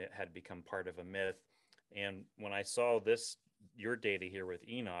 had become part of a myth. And when I saw this, your data here with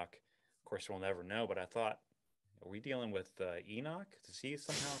Enoch, of course, we'll never know, but I thought, are we dealing with Enoch? Does he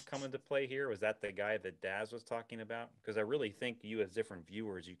somehow come into play here? Was that the guy that Daz was talking about? Because I really think you, as different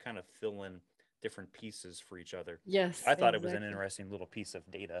viewers, you kind of fill in different pieces for each other. So yes, I thought it was an exactly. interesting little piece of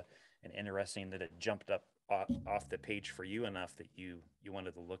data, and interesting that it jumped up off the page for you enough that you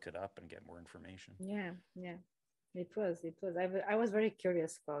wanted to look it up and get more information. Yeah, yeah. It was. It was. I was very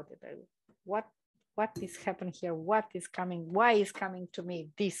curious about it. What what is happening here? What is coming? Why is coming to me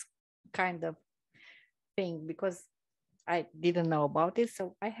this kind of thing? Because I didn't know about it,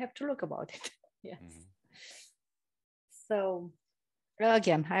 so I have to look about it. Yes. Mm-hmm. So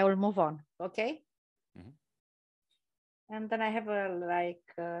again, I will move on. Okay. Mm-hmm. And then I have a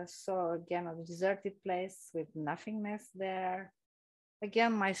like so again a deserted place with nothingness there.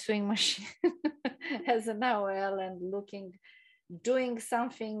 Again, my swing machine has an OL and looking, doing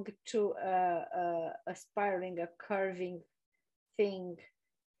something to a spiraling, a curving thing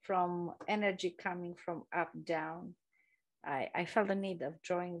from energy coming from up down. I felt the need of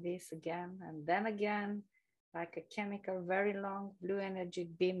drawing this again and then again, like a chemical, very long blue energy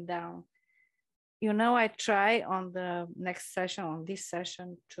beam down. I try on the next session, on this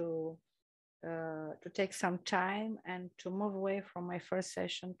session, to take some time and to move away from my first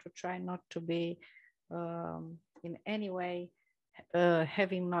session, to try not to be in any way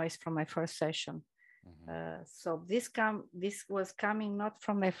having noise from my first session. So this was coming not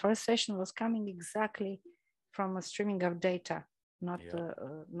from my first session, was coming exactly from a streaming of data, not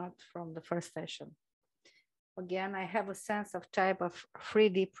from the first session. Again, I have a sense of type of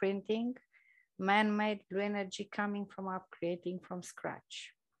 3D printing, man-made blue energy coming from up, creating from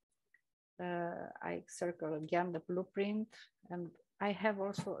scratch. I circle again the blueprint, and I have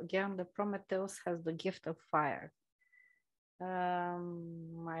also again the Prometheus has the gift of fire.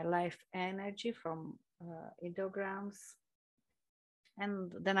 My life energy from ideograms,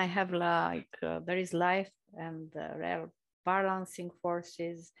 and then I have like there is life and rare balancing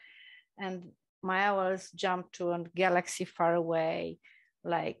forces, and my hours jump to a galaxy far away,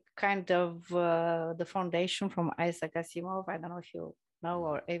 like kind of the foundation from Isaac Asimov. I don't know if you know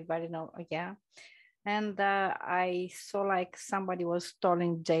or everybody know. Yeah. And I saw like somebody was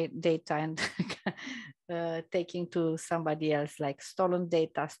stealing data and taking to somebody else, like stolen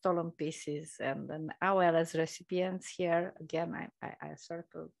data, stolen pieces. And then our as recipients here, again, I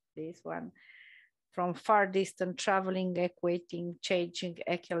circled this one. From far distant, traveling, equating, changing,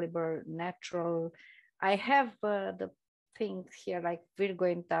 equilibrium, natural. I have the things here like Virgo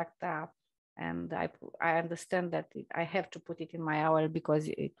intacta, and I understand that I have to put it in my owl because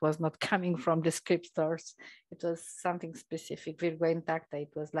it was not coming from the scriptors. It was something specific, Virgo intacta.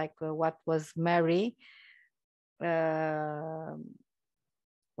 It was like what was Mary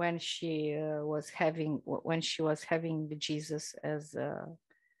when she was having Jesus as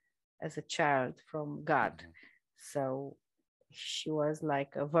a child from God. So she was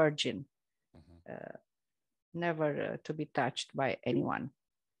like a virgin, never to be touched by anyone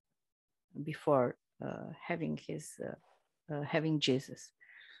before having Jesus.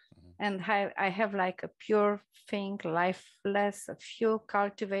 And I have like a pure thing, lifeless, a few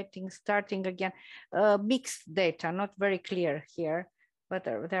cultivating, starting again, mixed data, not very clear here, but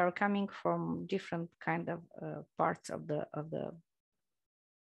they are coming from different kind of parts of the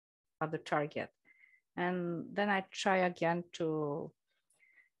target. And then I try again to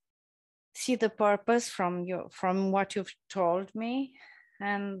see the purpose from what you've told me.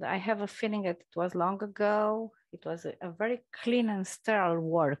 And I have a feeling that it was long ago. It was a very clean and sterile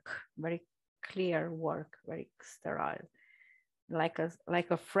work, very clear work, very sterile, like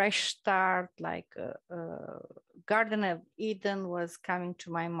a fresh start, like a Garden of Eden was coming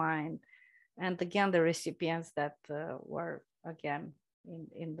to my mind. And again, the recipients that were again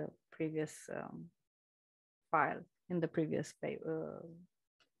in the previous file, in the previous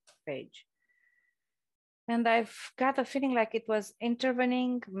page. And I've got a feeling like it was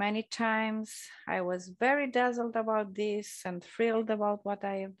intervening many times. I was very dazzled about this and thrilled about what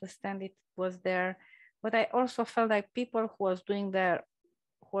I understand it was there. But I also felt like people who was doing that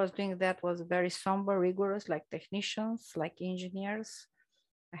was very somber, rigorous, like technicians, like engineers.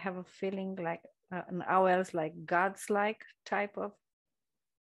 I have a feeling like an OLs, like gods-like type of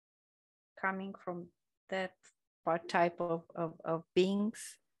coming from that type of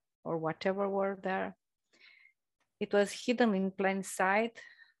beings or whatever were there. It was hidden in plain sight,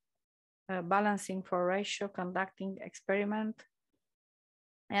 balancing for ratio, conducting experiment.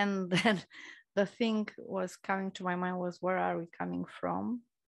 And then the thing was coming to my mind was, where are we coming from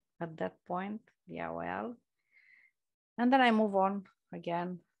at that point, the AOL? And then I move on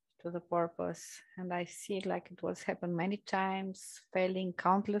again to the purpose, and I see it like it was happened many times, failing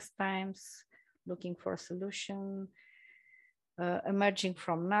countless times, looking for a solution, emerging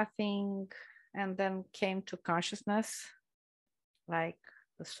from nothing, and then came to consciousness, like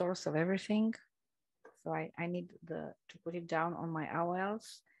the source of everything. So I need to put it down on my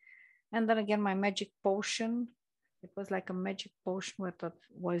OLs. And then again, my magic potion, it was like a magic potion that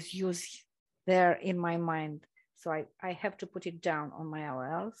was used there in my mind. So I have to put it down on my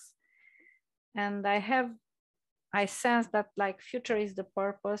OLs. And I sense that like future is the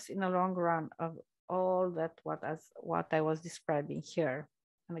purpose in the long run of all that what I was describing here.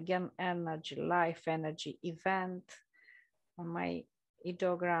 And again, energy, life energy, event on my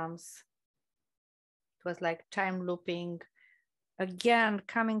ideograms. It was like time looping, again,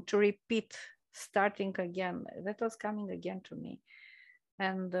 coming to repeat, starting again. That was coming again to me.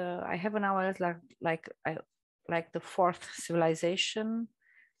 And I have an hour like the fourth civilization,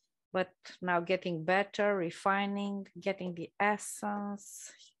 but now getting better, refining, getting the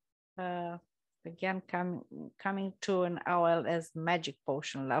essence. Again, coming to an OL as magic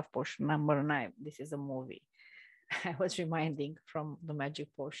potion, love potion number 9. This is a movie. I was reminding from the magic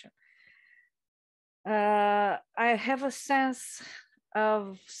potion. I have a sense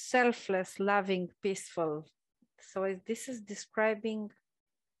of selfless, loving, peaceful. So this is describing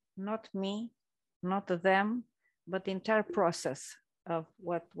not me, not them, but the entire process of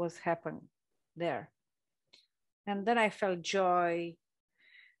what was happening there. And then I felt joy,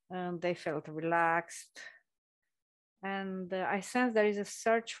 and they felt relaxed. And I sense there is a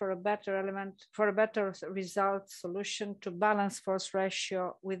search for a better element, for a better result solution to balance force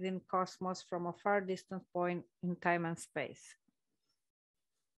ratio within cosmos from a far distant point in time and space.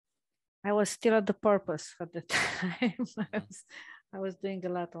 I was still at the purpose at the time. I was doing a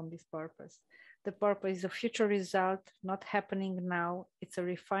lot on this purpose. The purpose is a future result, not happening now. It's a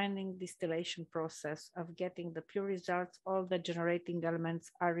refining distillation process of getting the pure results. All the generating elements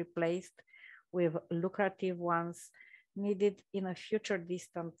are replaced with lucrative ones needed in a future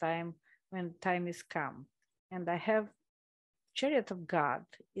distant time when time is come. And I have Chariot of God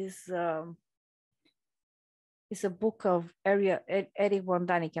is a book of Eric von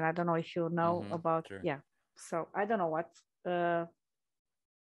Daniken. I don't know if you know about, sure. Yeah. So I don't know what.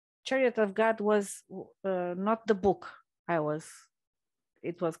 Chariot of God was not the book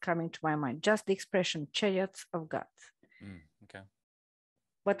it was coming to my mind, just the expression Chariots of God. Okay.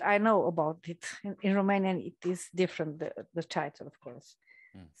 But I know about it. In Romanian, it is different, the title, of course.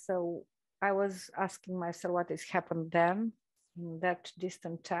 So I was asking myself what has happened then, in that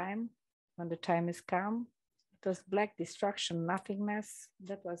distant time, when the time is come. It was black destruction, nothingness.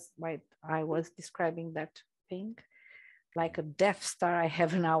 That was why I was describing that thing. Like a Death Star I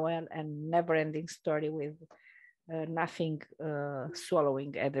have now, and never-ending story with nothing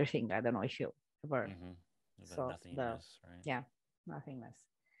swallowing everything. I don't know if you ever saw nothingness, right? Yeah, nothingness.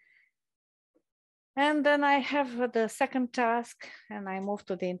 And then I have the second task, and I moved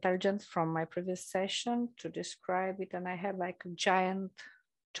to the intelligence from my previous session to describe it. And I have like a giant,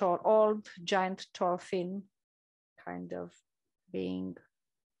 tall, thin kind of being.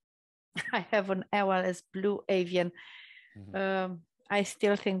 I have an owl as blue avian. I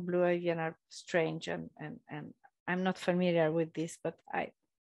still think blue avian are strange, and I'm not familiar with this, but I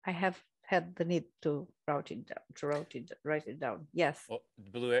have had the need to write it down. Yes. Well,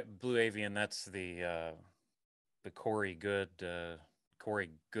 blue avian. That's the Corey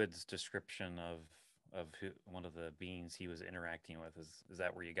Good's description of one of the beings he was interacting with. Is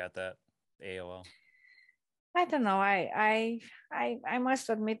that where you got that? AOL. I don't know. I must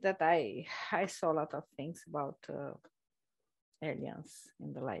admit that I saw a lot of things about aliens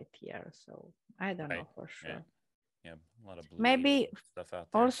in the light year, so I don't know for sure. Yeah, a lot of blue maybe stuff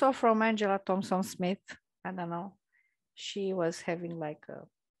out there. Also from Angela Thompson Smith. I don't know. She was having like a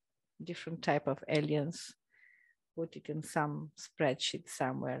different type of aliens, put it in some spreadsheet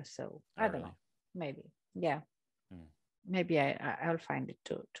somewhere. So I don't know. Maybe, yeah. Maybe I'll find it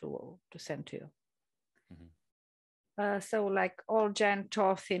to send to you. So like all giant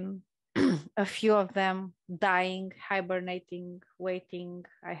thin, a few of them dying, hibernating, waiting.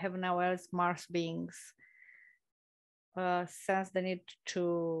 I have now else Mars beings. Sense the need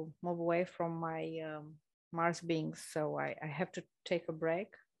to move away from my Mars beings, so I have to take a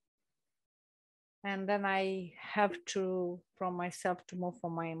break. And then I have to, from myself, to move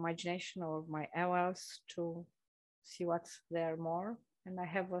from my imagination or my hours to see what's there more. And I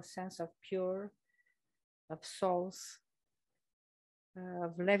have a sense of pure, of souls,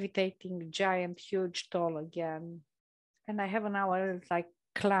 of levitating, giant, huge, tall again. And I have an hour like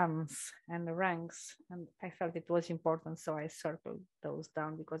clans and ranks, and I felt it was important, so I circled those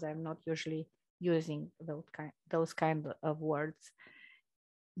down because I'm not usually using those kind of words,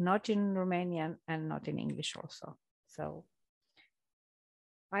 not in Romanian and not in English also. So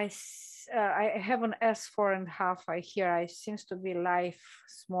I have an S4.5. I hear I seems to be life,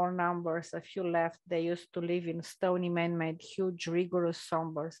 small numbers, a few left. They used to live in stony man-made, huge, rigorous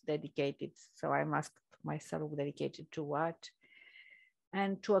sombers, dedicated. So I'm asked myself, dedicated to what?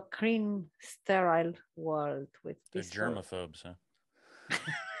 And to a clean, sterile world with peaceful. They're germaphobes, huh?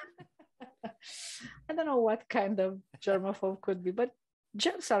 I don't know what kind of germaphobe could be, but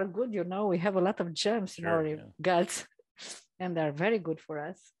germs are good, you know. We have a lot of germs in our guts, and they're very good for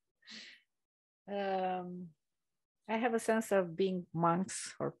us. I have a sense of being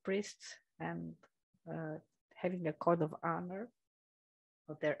monks or priests and having a code of honor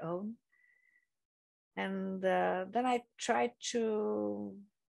of their own. And then I try to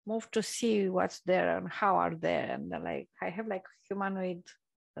move to see what's there and how are there. And like I have like humanoid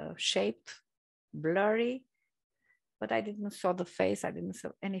shaped, blurry, but I didn't saw the face. I didn't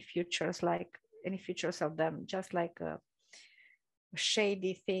saw any features of them, just like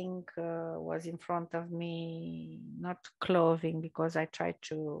shady thing was in front of me, not clothing, because I tried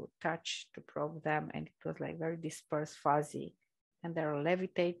to touch to probe them, and it was like very dispersed, fuzzy, and they're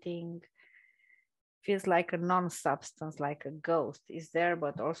levitating. Feels like a non-substance, like a ghost is there,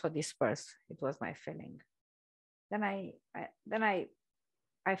 but also dispersed. It was my feeling. Then I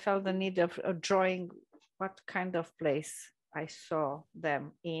felt the need of drawing what kind of place I saw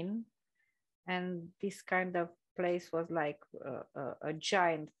them in, and this kind of place was like a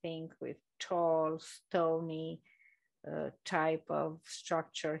giant thing with tall, stony type of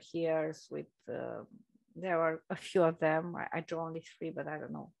structure here. With there were a few of them. I drew only 3, but I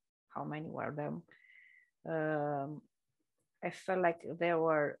don't know how many were them. I felt like they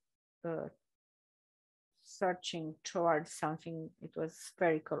were searching towards something. It was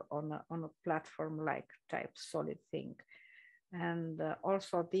spherical on a platform-like type solid thing, and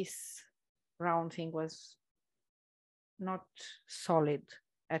also this round thing was not solid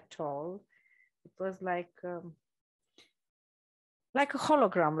at all. It was like a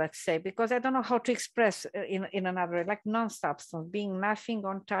hologram, let's say, because I don't know how to express in another way, like non-substance, being nothing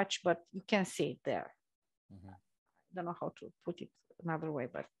on touch, but you can see it there. Mm-hmm. I don't know how to put it another way,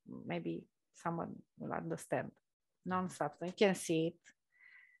 but maybe someone will understand. Non-substance, you can see it,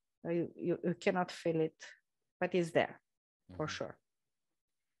 you cannot feel it, but it's there for sure.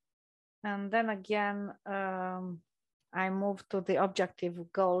 And then again, I moved to the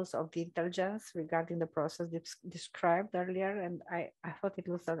objective goals of the intelligence regarding the process described earlier. And I thought it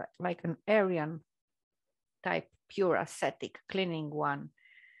was like an Aryan type, pure ascetic, cleaning one.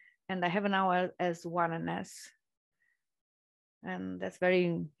 And I have now as 1NS. And that's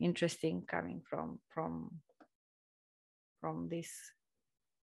very interesting coming from this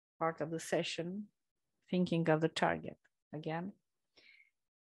part of the session, thinking of the target again.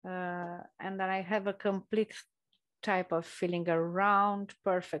 And then I have a complete type of feeling around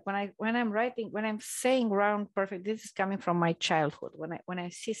perfect. When I'm saying round perfect, this is coming from my childhood. When I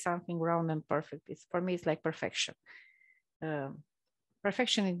see something round and perfect, for me it's like perfection.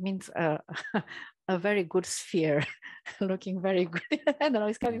 Perfection, it means a very good sphere, looking very good. I don't know,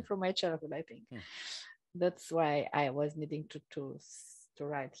 it's coming from my childhood, I think. That's why I was needing to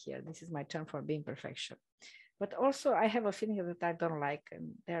write here. This is my term for being perfection. But also I have a feeling that I don't like,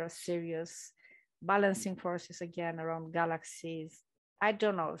 and there are serious balancing forces again around galaxies. I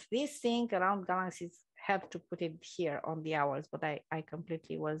don't know if this thing around galaxies have to put it here on the hours, but I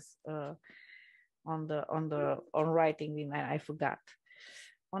completely was on writing and I forgot.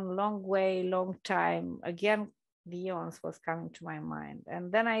 On long way, long time, again, the eons was coming to my mind.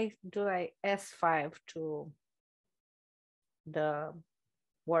 And then I do S5 to the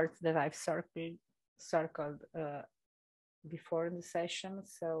words that I've circled before in the session.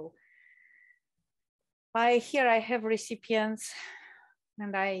 So here I have recipients,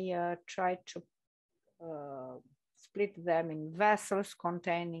 and I try to split them in vessels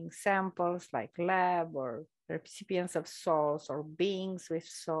containing samples like lab, or recipients of souls, or beings with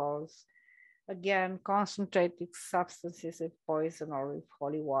souls. Again, concentrated substances with poison, or with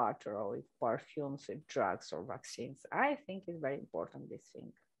holy water, or with perfumes, with drugs or vaccines. I think it's very important, this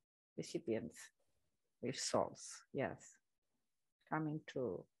thing. Recipients with souls, yes, coming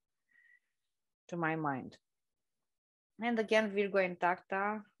to my mind. And again, Virgo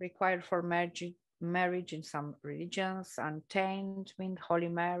intacta, required for marriage in some religions, untamed, mean Holy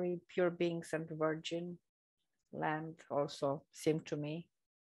Mary, pure beings and virgin. Land also seemed to me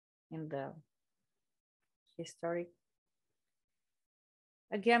in the historic.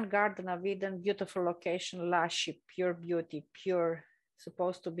 Again, Garden of Eden, beautiful location, lushy, pure beauty, pure,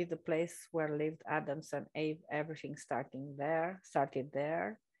 supposed to be the place where lived Adams and Eve, everything started there.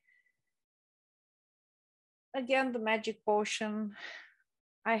 Again, the magic potion.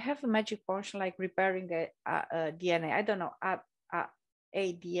 I have a magic potion like repairing a DNA. I don't know.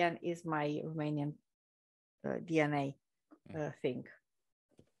 ADN is my Romanian DNA thing.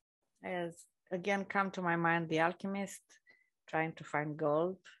 As again, come to my mind the alchemist, trying to find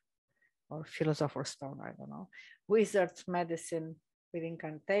gold, or philosopher's stone, I don't know. Wizard's medicine with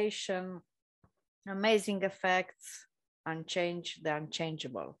incantation, amazing effects, change the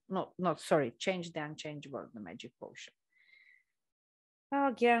unchangeable. Change the unchangeable, the magic potion.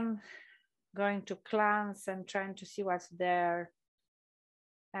 Again, going to clans and trying to see what's there.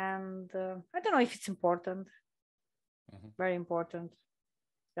 And I don't know if it's important. Very important,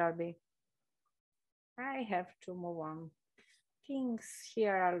 Darby. I have to move on. Things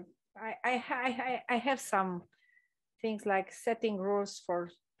here, I have some things like setting rules for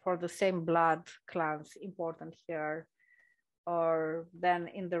the same blood clans, important here. Or then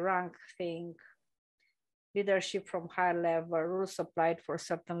in the rank thing, leadership from high level, rules applied for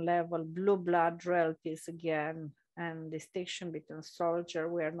certain level, blue blood royalties again, and distinction between soldier,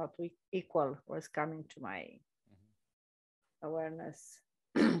 we are not equal was coming to my awareness.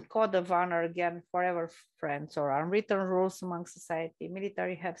 Code of honor again, forever friends, or unwritten rules among society.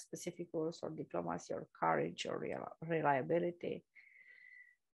 Military have specific rules, or diplomacy, or courage, or reliability.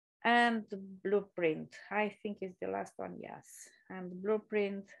 And the blueprint, I think is the last one, yes. And the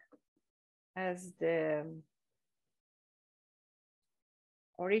blueprint as the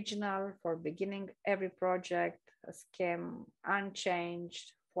original for beginning every project, a scheme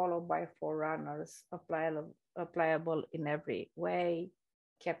unchanged, followed by forerunners, applicable in every way,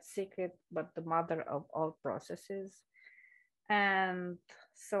 kept secret, but the mother of all processes. And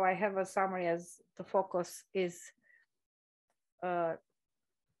so I have a summary as the focus is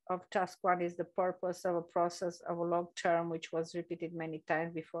of task one is the purpose of a process of a long term, which was repeated many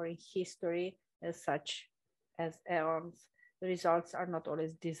times before in history, as such as eons. The results are not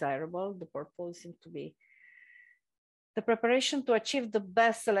always desirable. The purpose seems to be the preparation to achieve the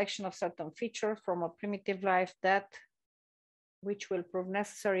best selection of certain features from a primitive life that which will prove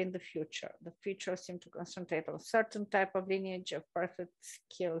necessary in the future. The features seem to concentrate on certain type of lineage of perfect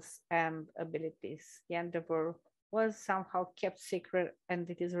skills and abilities. The endeavor was somehow kept secret, and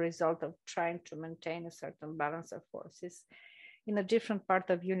it is a result of trying to maintain a certain balance of forces in a different part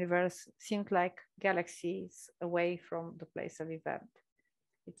of universe. Seemed like galaxies away from the place of event.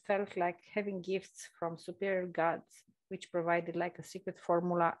 It felt like having gifts from superior gods, which provided like a secret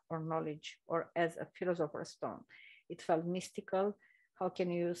formula or knowledge, or as a philosopher's stone. It felt mystical. How can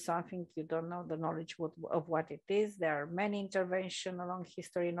you use something you don't know the knowledge of what it is? There are many interventions along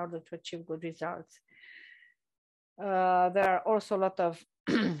history in order to achieve good results. There are also a lot of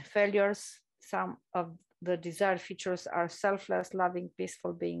failures. Some of the desired features are selfless, loving,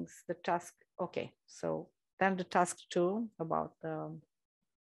 peaceful beings. The task, okay, so then the task two about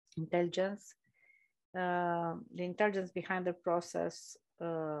intelligence. The intelligence behind the process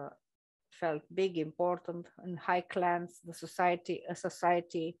felt big, important, and high clans, the society, a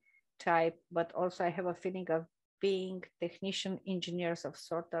society type, but also I have a feeling of being technician, engineers of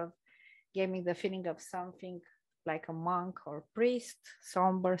sort of, gave me the feeling of something like a monk or priest,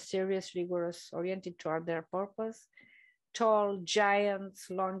 somber, serious, rigorous, oriented toward their purpose. Tall, giants,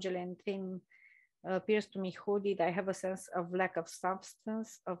 longeline, thin, appears to me hooded. I have a sense of lack of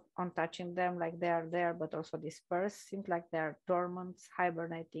substance on touching them, like they are there, but also dispersed. Seems like they are dormant,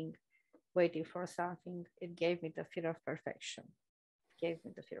 hibernating, waiting for something. It gave me the fear of perfection.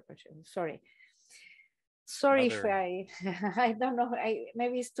 Sorry. Sorry if I, I don't know,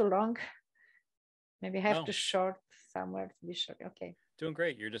 maybe it's too long. Maybe I have to short somewhere to be short. Okay. Doing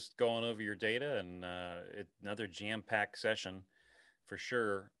great. You're just going over your data, and another jam-packed session for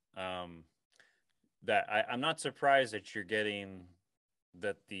sure. That I'm not surprised that you're getting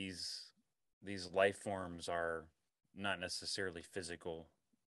that these life forms are not necessarily physical,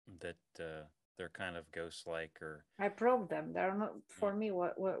 that they're kind of ghost-like, or I probed them. They're not, for me,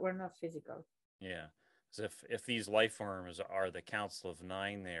 we're not physical. Yeah. So if these life forms are the Council of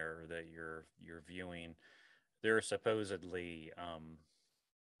Nine there that you're viewing, they're supposedly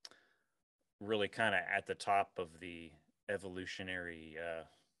really kind of at the top of the evolutionary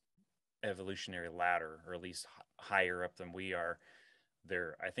ladder, or at least higher up than we are.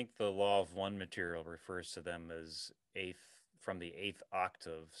 There, I think the law of one material refers to them as from the eighth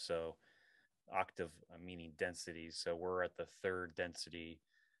octave. So octave meaning densities. So we're at the third density,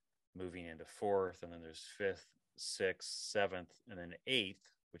 moving into fourth, and then there's fifth, sixth, seventh, and then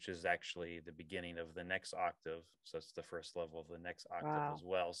eighth, which is actually the beginning of the next octave. So it's the first level of the next octave as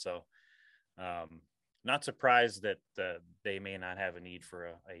well. So not surprised that they may not have a need for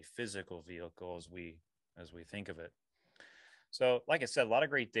a physical vehicle as we think of it. So like I said, a lot of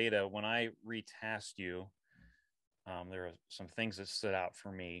great data. When I retasked you, there are some things that stood out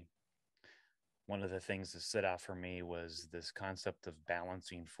for me. One of the things that stood out for me was this concept of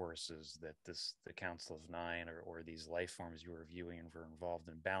balancing forces, that the Council of Nine, or these life forms you were viewing, were involved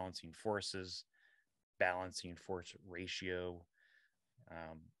in balancing forces, balancing force ratio.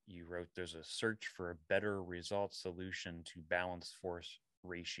 You wrote there's a search for a better result solution to balance force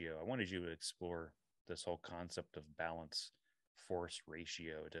ratio. I wanted you to explore this whole concept of balance force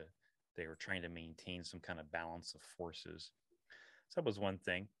ratio. They were trying to maintain some kind of balance of forces. So that was one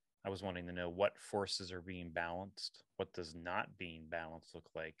thing. I was wanting to know what forces are being balanced, what does not being balanced look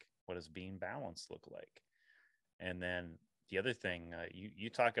like, what does being balanced look like. And then the other thing,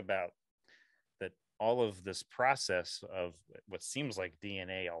 you talk about that all of this process of what seems like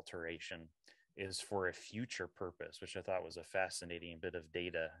DNA alteration is for a future purpose, which I thought was a fascinating bit of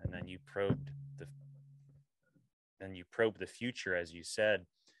data. And then you probed then you probe the future, as you said,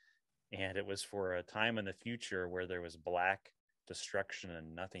 and it was for a time in the future where there was black destruction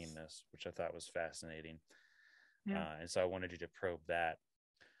and nothingness, which I thought was fascinating. Yeah. And so I wanted you to probe that.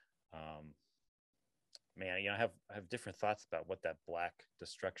 Um, Man, I have different thoughts about what that black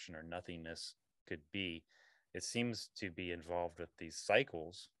destruction or nothingness could be. It seems to be involved with these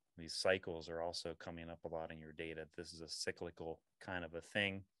cycles. These cycles are also coming up a lot in your data. This is a cyclical kind of a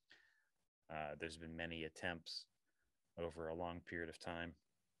thing. There's been many attempts over a long period of time.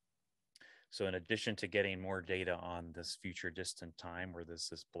 So, in addition to getting more data on this future distant time where there's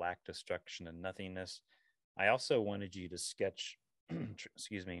this black destruction and nothingness, I also wanted you to sketch,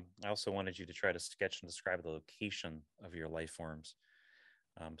 excuse me, I also wanted you to try to sketch and describe the location of your life forms.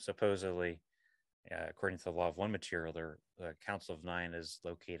 Supposedly, according to the law of one material, the Council of Nine is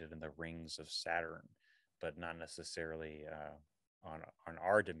located in the rings of Saturn, but not necessarily on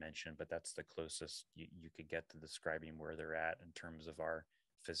our dimension. But that's the closest you could get to describing where they're at in terms of our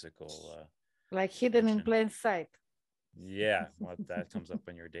physical like hidden in dimension. plain sight. Yeah, well, that comes up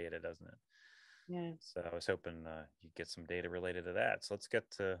in your data, doesn't it? Yeah. So I was hoping you get some data related to that. So let's get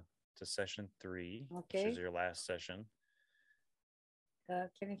to session 3, Okay. which is your last session. Can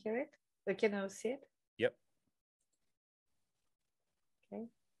you hear it? Can you see it? Yep. Okay.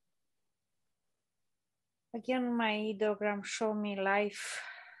 Again, my ideogram show me life,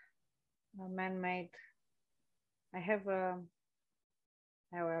 man-made. I have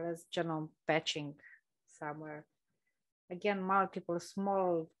as genome patching somewhere. Again, multiple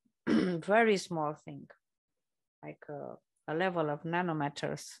small, very small thing, like a level of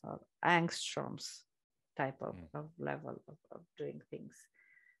nanometers or angstroms type of level of doing things.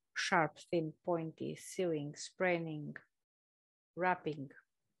 Sharp, thin, pointy, sewing, spraying, wrapping,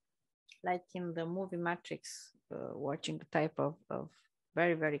 like in the movie Matrix, watching the type of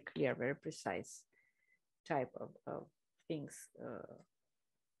very, very clear, very precise type of things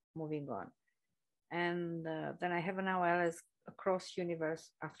moving on. And then I have now as across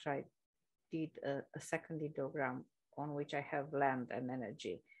universe after I did a second ideogram on which I have land and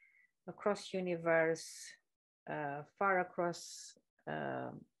energy. Across universe, far across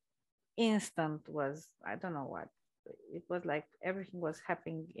instant was, I don't know what, it was like everything was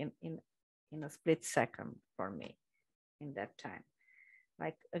happening in a split second for me in that time.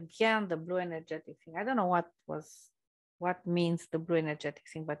 Like again, the blue energetic thing, I don't know what means the blue energetic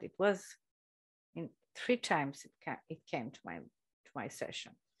thing, but it was in 3 times it came to my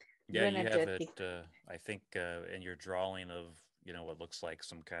session. Yeah, you have it, I think, in your drawing of, what looks like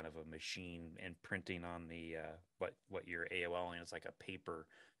some kind of a machine imprinting on the, what you're AOLing is like a paper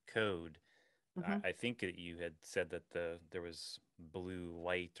code. Mm-hmm. I think that you had said that there was blue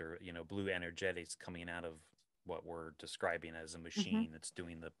light or, blue energetics coming out of what we're describing as a machine that's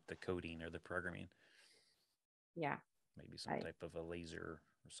doing the coding or the programming. Yeah. Maybe some type of a laser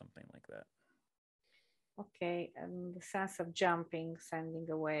or something like that. Okay, and the sense of jumping, sending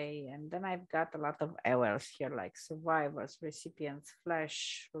away. And then I've got a lot of AOLs here, like survivors, recipients,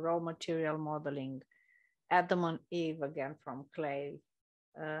 flesh, raw material modeling, Adam and Eve again from clay.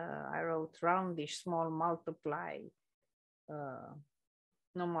 I wrote roundish, small, multiply.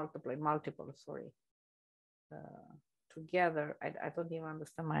 No, multiple, sorry. Together, I don't even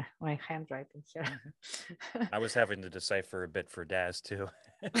understand my handwriting here. I was having to decipher a bit for Daz too.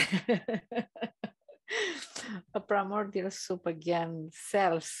 A primordial soup again,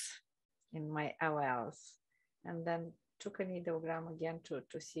 cells in my AOLs, and then took an ideogram again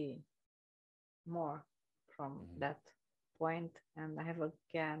to see more from that point. And I have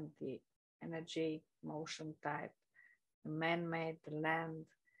again the energy, motion type, the man-made, the land,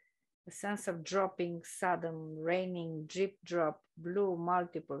 the sense of dropping, sudden, raining, drip drop, blue,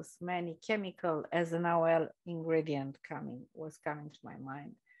 multiples, many, chemical as an AOL ingredient was coming to my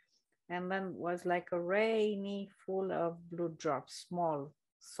mind. And then was like a rainy, full of blue drops, small,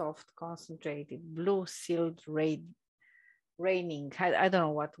 soft, concentrated, blue sealed raining. I don't know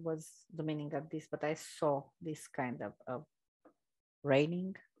what was the meaning of this, but I saw this kind of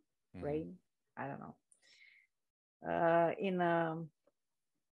raining, rain. I don't know.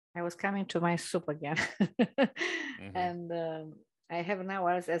 I was coming to my soup again, and I have now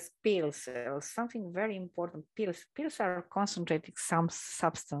as pills, something very important. Pills are concentrating some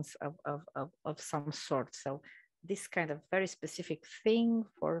substance of some sort. So this kind of very specific thing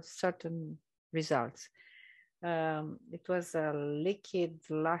for certain results. It was a liquid,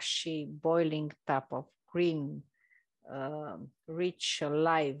 lushy, boiling tap of green, rich,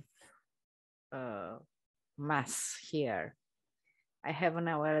 alive mass here. I have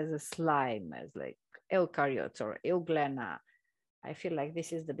now as a slime, as like eukaryotes or euglena. I feel like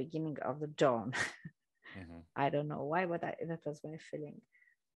this is the beginning of the dawn. I don't know why, but that was my feeling.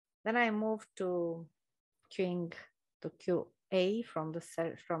 Then I moved to queuing to QA from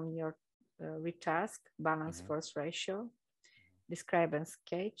your retask, balance force ratio, describe and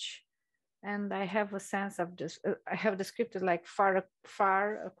sketch. And I have a sense of this. I have described like far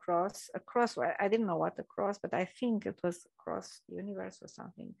across. I didn't know what across, but I think it was across the universe or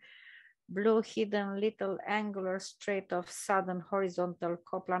something. Blue hidden little angular straight of sudden horizontal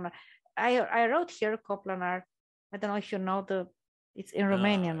coplanar. I wrote here coplanar. I don't know if you know it's in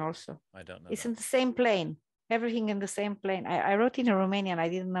Romanian also. I don't know. It's in the same plane. Everything in the same plane. I wrote it in Romanian. I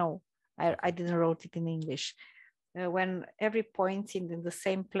didn't know. I didn't wrote it in English. When every point in the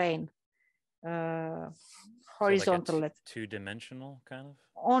same plane, horizontal, so like two-dimensional kind of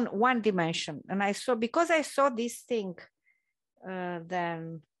on one dimension. And because I saw this thing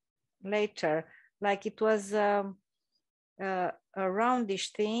then later, like it was a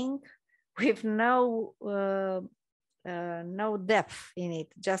roundish thing with no depth in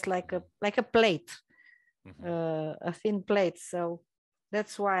it, just like a plate, a thin plate. So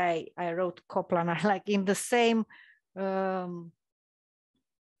that's why I wrote coplanar, like in the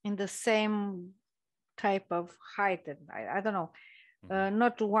same type of height. And I don't know,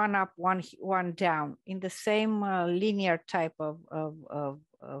 not one up, one down, in the same linear type of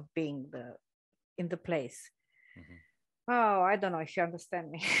being in the place. Oh, I don't know if you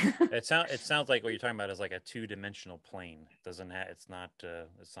understand me. It sounds like what you're talking about is like a two-dimensional plane. It's not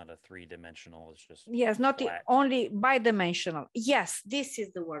a three-dimensional. It's just yes, not flat. only bidimensional. Yes, this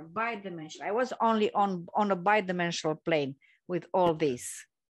is the word, bidimensional. I was only on a bidimensional plane with all this.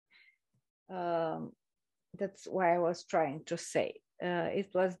 That's why I was trying to say.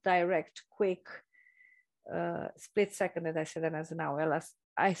 It was direct, quick, split second that I said, and as now,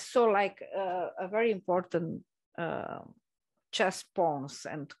 I saw like a very important chess pawns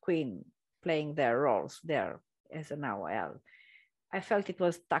and queen playing their roles there as an AOL. I felt it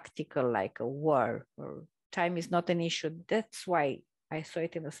was tactical, like a war, or time is not an issue. That's why I saw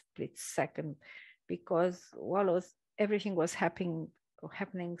it in a split second, because everything was happening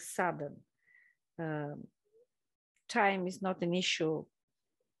sudden. Time is not an issue.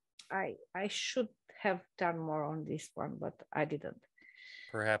 I should have done more on this one, but I didn't.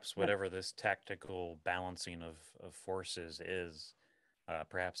 Perhaps whatever this tactical balancing of forces is,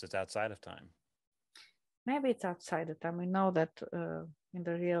 perhaps it's outside of time. Maybe it's outside of time. We know that in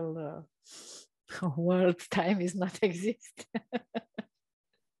the real world, time is not exist.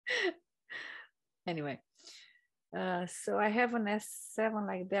 Anyway, so I have an S7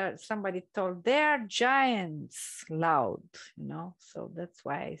 like there. Somebody told they're giants loud, so that's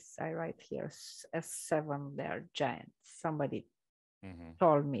why I write here S7, they're giants. Somebody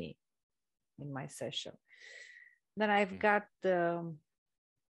told me in my session. Then I've got the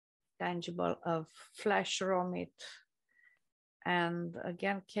tangible of flash romit, and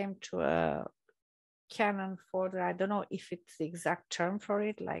again came to a Canon folder. I don't know if it's the exact term for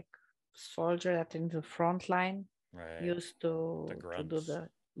it, like soldier that in the front line used to do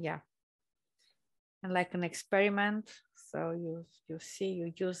and like an experiment. So you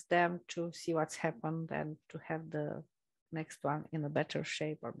use them to see what's happened and to have the next one in a better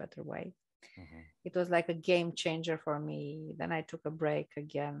shape or better way. It was like a game changer for me. Then I took a break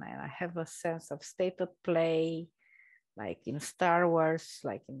again, and I have a sense of state of play, like in Star Wars,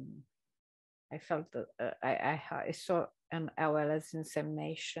 I felt that I saw an OLS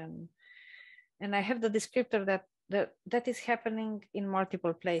insemination, and I have the descriptor that is happening in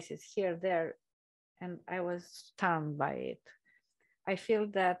multiple places, here, there, and I was stunned by it. I feel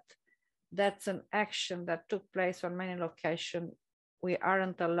that that's an action that took place on many locations. We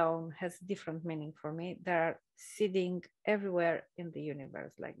aren't alone has different meaning for me. They are seeding everywhere in the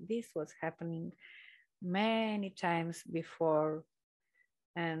universe. Like this was happening many times before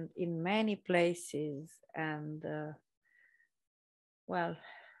and in many places. And well,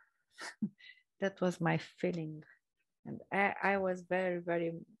 that was my feeling. And I was very,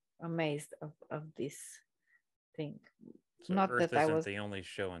 very amazed of this thing. So not Earth that I isn't was the only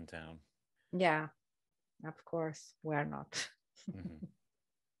show in town. Yeah, of course, we're not.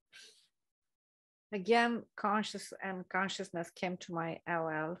 Again, consciousness came to my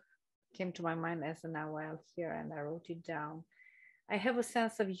mind as an OL here, and I wrote it down. I have a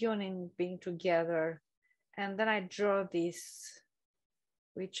sense of union, being together, and then I draw this,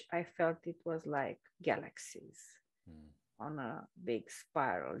 which I felt it was like galaxies on a big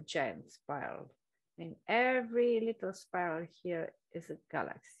spiral, giant spiral. In every little spiral here is a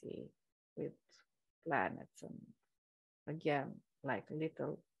galaxy with planets, and again, like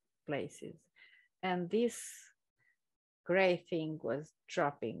little places. And this gray thing was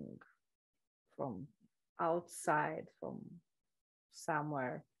dropping from outside from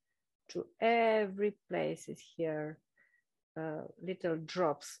somewhere to every place is here, little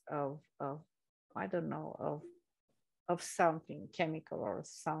drops of I don't know, of something chemical or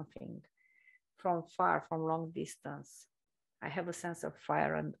something from far, from long distance. I have a sense of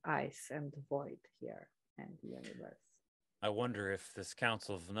fire and ice and void here and the universe. I wonder if this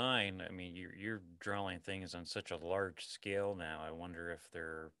Council of Nine, I mean, you're drawing things on such a large scale now. I wonder if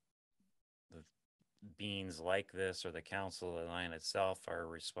they're the beings like this or the Council of Nine itself are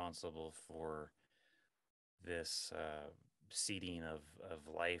responsible for this seeding of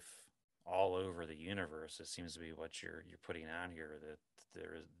life all over the universe. It seems to be what you're putting on here, that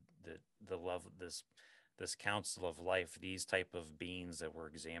there is the love, this council of life, these type of beings that we're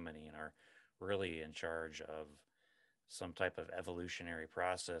examining are really in charge of some type of evolutionary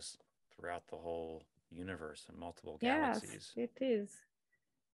process throughout the whole universe and multiple galaxies. Yes, it is.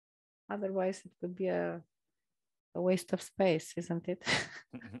 Otherwise, it would be a waste of space, isn't it?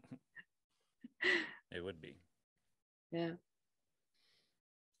 It would be. Yeah.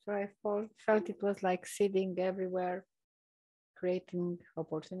 So I felt it was like seeding everywhere, creating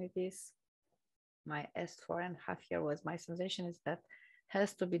opportunities. My S4.5 year was, my sensation is that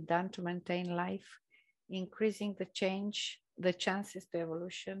has to be done to maintain life, increasing the chances to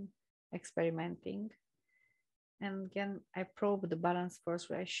evolution, experimenting. And again, I probe the balance force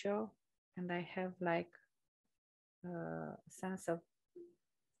ratio, and I have like a sense of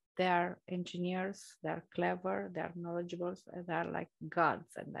they're engineers, they're clever, they're knowledgeable, and they're like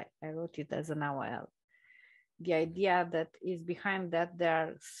gods. And I wrote it as an OL. The idea that is behind that, there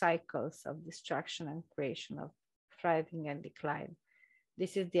are cycles of destruction and creation, of thriving and decline.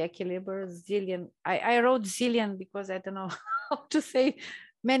 This is the equilibrium zillion. I wrote zillion because I don't know how to say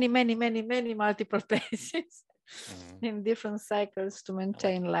many multiple places in different cycles to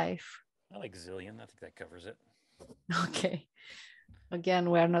maintain life. I like zillion. I think that covers it. Okay. Again,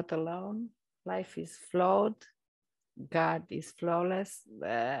 we're not alone. Life is flawed. God is flawless.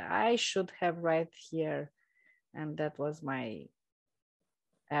 I should have right here. And that was my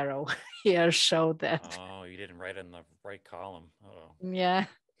arrow here, show that. Oh, you didn't write in the right column. Oh. Yeah,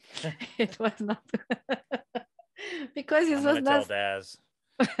 it was not. Because it was not. Tell Daz.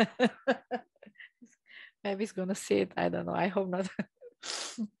 Maybe he's gonna see it. I don't know. I hope not.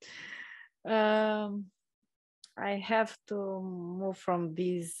 I have to move from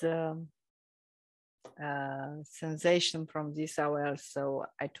this sensation from this hour, so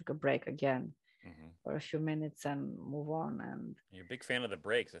I took a break again for a few minutes and move on. And you're a big fan of the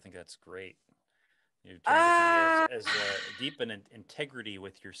breaks. I think that's great. You're trying to be as deep in integrity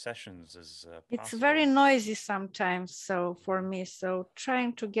with your sessions as possible. It's very noisy sometimes, so for me, so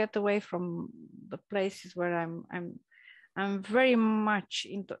trying to get away from the places where I'm very much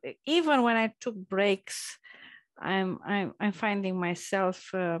into. Even when I took breaks, I'm finding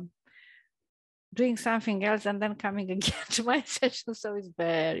myself doing something else and then coming again to my session, so it's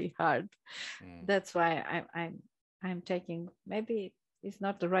very hard. That's why I'm taking, maybe it's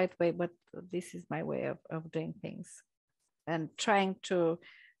not the right way, but this is my way of doing things, and trying to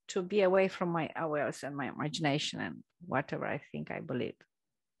be away from my awareness and my imagination and whatever I think I believe.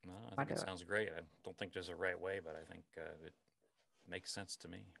 No, I think it sounds great. I don't think there's a right way, but I think it makes sense to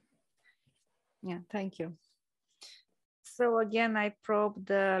me. Yeah, thank you. So again, I probed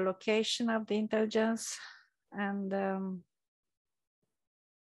the location of the intelligence, and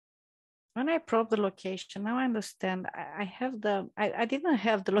when I probe the location, now I understand. I have I didn't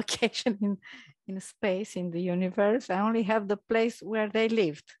have the location in space, in the universe. I only have the place where they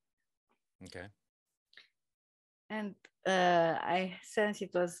lived. Okay. And I sense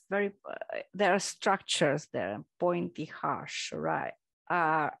it was very, there are structures there, pointy, harsh, right?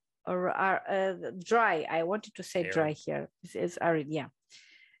 Dry. I wanted to say dry here. It's arid, yeah.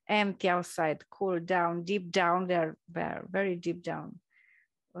 Empty outside, cool down, deep down. They're very deep down.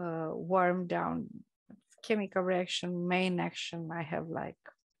 Warm down, chemical reaction, main action. I have like,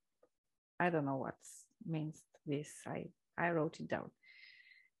 I don't know what means this. I wrote it down,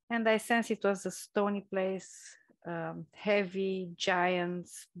 and I sense it was a stony place, heavy,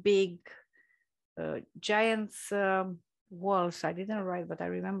 giants, big, giants walls. I didn't write, but I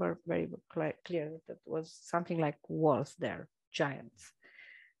remember very clear that was something like walls there, giants.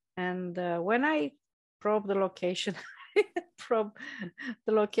 And when I probe the location, probe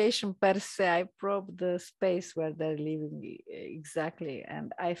the location per se, I probed the space where they're living exactly,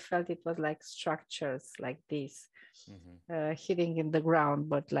 and I felt it was like structures like this, hitting in the ground,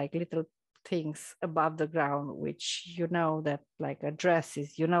 but like little things above the ground, which you know that like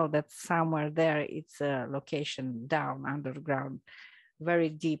addresses, you know that somewhere there it's a location down underground, very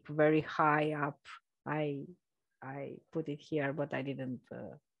deep, very high up, I put it here, but I didn't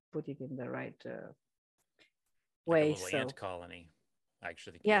put it in the right Like a way. little ant So colony. I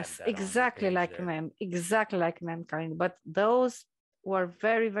actually think you added yes, that on your exactly page like there. exactly like an ant colony. But those were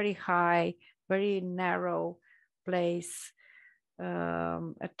very, very high, very narrow place.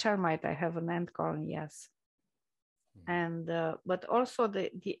 A termite, I have an ant colony, yes. And but also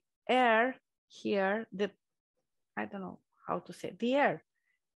the air here, the I don't know how to say, the air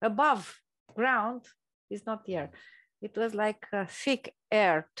above ground is not the air. It was like a thick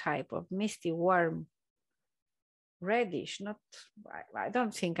air type of misty, warm, reddish. Not, I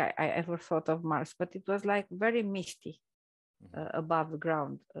don't think I ever thought of Mars, but it was like very misty above the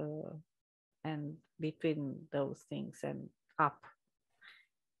ground and between those things and up.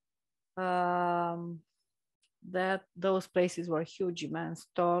 That those places were huge, immense,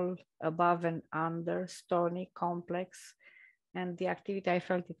 tall, above and under, stony, complex, and the activity I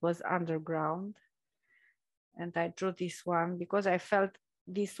felt it was underground. And I drew this one because I felt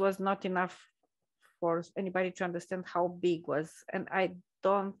this was not enough for anybody to understand how big was, and I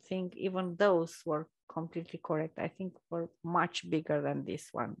don't think even those were completely correct. I think were much bigger than this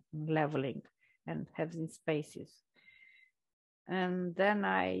one, leveling and having spaces. And then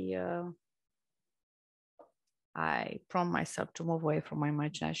I prompt myself to move away from my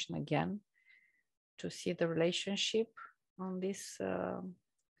imagination again, to see the relationship on this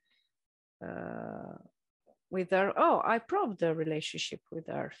with Earth. Oh, I probed the relationship with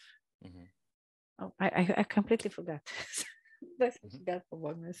Earth. Oh, I completely forgot. I forgot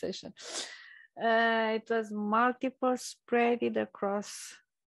about my session. It was multiple, spread across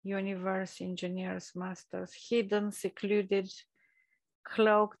universe, engineers, masters, hidden, secluded,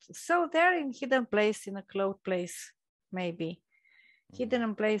 cloaked. So they're in hidden place, in a cloaked place, maybe. Hidden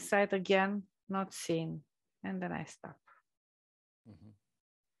in plain sight again, not seen. And then I stop.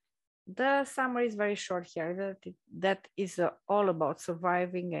 The summary is very short here. That is all about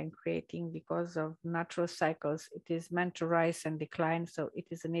surviving and creating because of natural cycles. It is meant to rise and decline. So it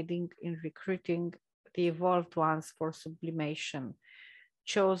is a needing in recruiting the evolved ones for sublimation,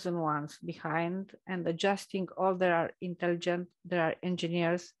 chosen ones behind, and adjusting all that are intelligent. There are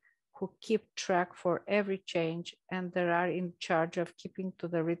engineers who keep track for every change, and they are in charge of keeping to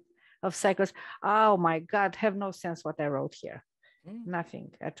the rhythm of cycles. Oh my God, have no sense what I wrote here.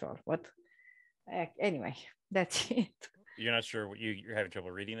 Nothing at all. What? Anyway, that's it. You're not sure what you're having trouble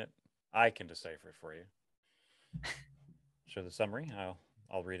reading it? I can decipher it for you. Show the summary.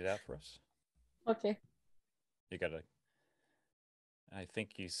 I'll read it out for us. Okay. You gotta. I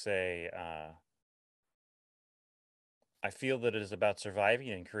think you say. I feel that it is about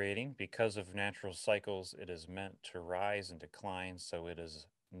surviving and creating. Because of natural cycles, it is meant to rise and decline. So it is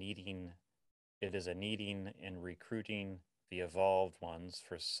needing. It is a needing and recruiting the evolved ones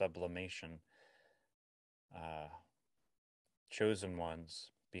for sublimation. Chosen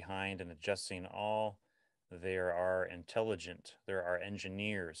ones behind and adjusting all. There are intelligent, there are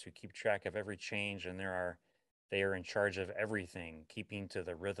engineers who keep track of every change, and they are in charge of everything, keeping to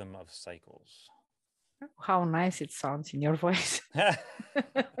the rhythm of cycles. How nice it sounds in your voice.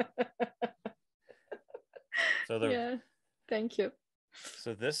 Yeah, thank you.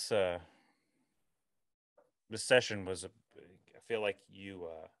 So this session was I feel like you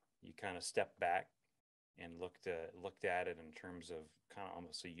kind of stepped back and looked at it in terms of kind of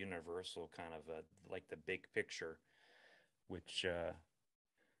almost a universal kind of like the big picture, which I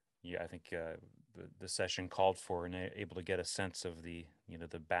think the session called for, and able to get a sense of the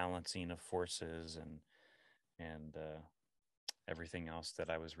the balancing of forces and everything else that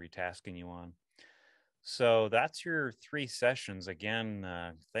I was retasking you on. So that's your 3 sessions. Again,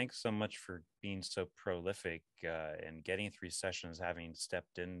 thanks so much for being so prolific and getting 3 sessions, having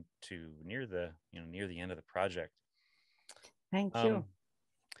stepped into near the end of the project. Thank you.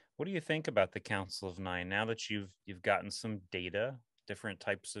 What do you think about the Council of Nine now that you've gotten some data, different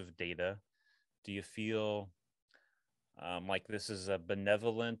types of data? Do you feel like this is a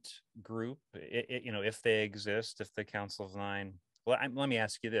benevolent group? If they exist, if the Council of Nine. Well, let me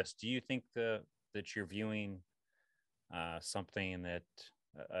ask you this: do you think that you're viewing something that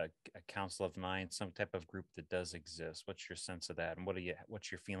a Council of Nine, some type of group that does exist? What's your sense of that, and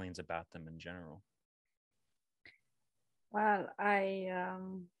what's your feelings about them in general? Well, I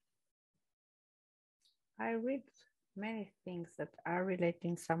read many things that are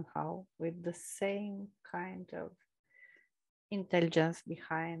relating somehow with the same kind of intelligence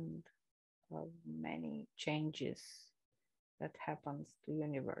behind many changes that happens to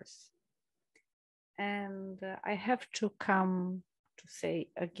universe. And I have to come to say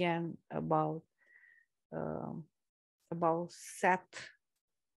again about Seth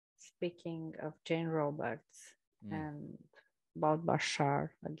speaking of Jane Roberts and about Bashar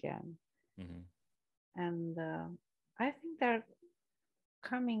again. And I think they're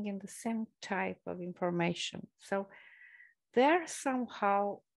coming in the same type of information. So they're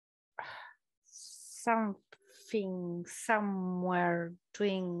somehow something somewhere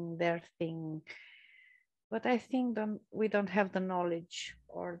doing their thing, but I think we don't have the knowledge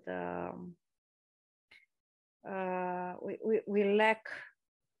or the we lack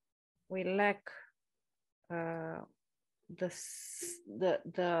the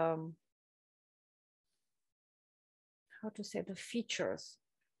how to say, the features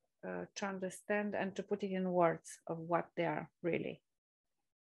to understand and to put it in words of what they are really.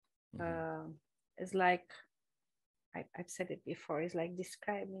 It's like I've said it before, it's like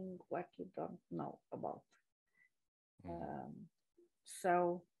describing what you don't know about.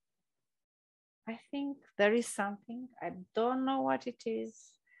 So I think there is something. I don't know what it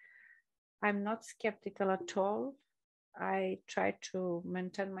is. I'm not skeptical at all. I try to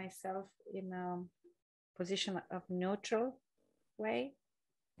maintain myself in a position of neutral way,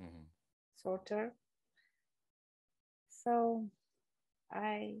 sort of. So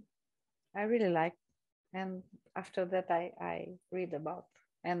I really like, and after that I read about,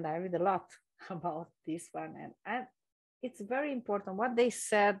 and I read a lot about this one, and it's very important what they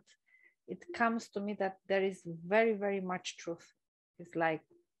said. It comes to me that there is very, very much truth. It's like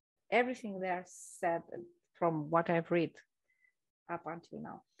everything they are said from what I've read up until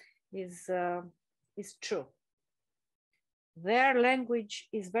now is true. Their language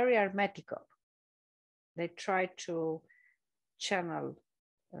is very hermetical. They try to channel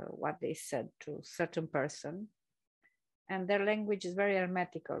what they said to a certain person, and their language is very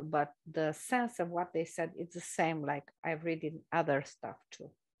hermetical, but the sense of what they said is the same, like I've read in other stuff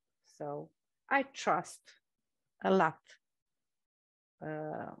too. So I trust a lot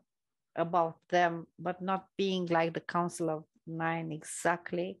about them, but not being like the Council of Nine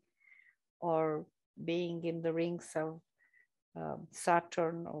exactly, or being in the rings of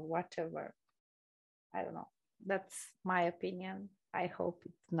Saturn or whatever. I don't know. That's my opinion. I hope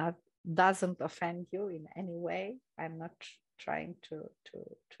it doesn't offend you in any way. I'm not trying to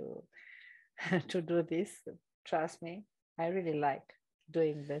to do this. Trust me. I really like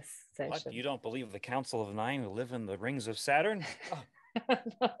doing this session. What? You don't believe the Council of Nine live in the rings of Saturn? Oh.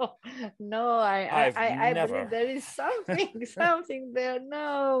 No, I believe there is something there.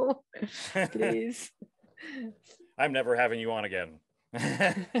 No, please. I'm never having you on again.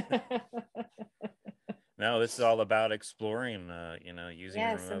 No, this is all about exploring, using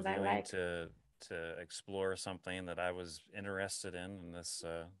remote viewing to explore something that I was interested in this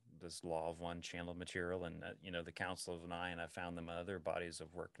law of one channel material, and the Council of Nine. I found them in other bodies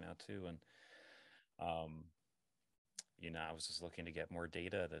of work now too, and I was just looking to get more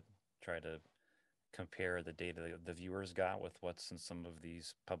data to try to compare the data the viewers got with what's in some of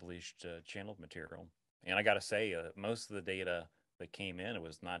these published channeled material. And I got to say, most of the data that came in, it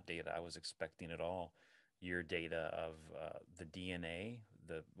was not data I was expecting at all. Your data of the DNA,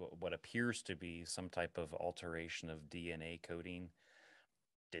 what appears to be some type of alteration of DNA coding,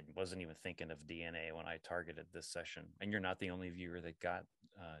 wasn't even thinking of DNA when I targeted this session. And you're not the only viewer that got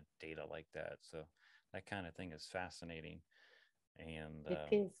data like that. So that kind of thing is fascinating. And it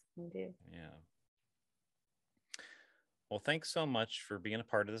is indeed. Yeah. Well, thanks so much for being a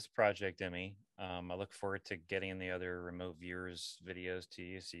part of this project, Dimi. I look forward to getting the other remote viewers' videos to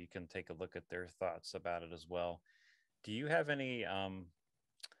you so you can take a look at their thoughts about it as well. Do you have any, I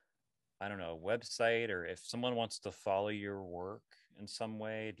don't know, website, or if someone wants to follow your work in some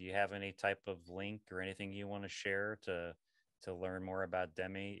way, do you have any type of link or anything you want to share to learn more about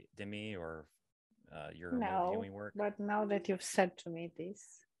Dimi or your remote viewing work? But now that you've said to me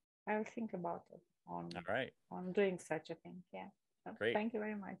this, I'll think about it. All right. On doing such a thing. Yeah. So great. Thank you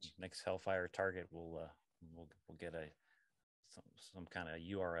very much. Next Hellfire target, we'll get some kind of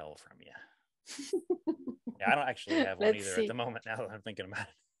URL from you. Yeah, I don't actually have one either at the moment. Now that I'm thinking about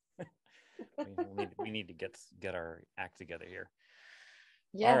it, we need to get our act together here.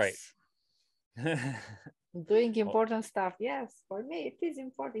 Yes. All right. Doing important stuff. Yes, for me it is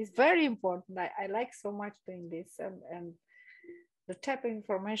important. It's very important. I like so much doing this, and the type of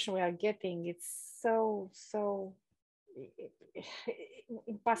information we are getting, it's so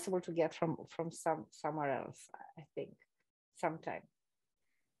impossible to get from somewhere else, I think, sometime.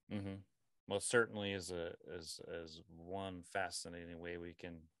 Well, certainly is one fascinating way we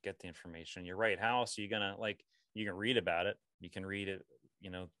can get the information. You're right. How else are you gonna, you can read about it. You can read it,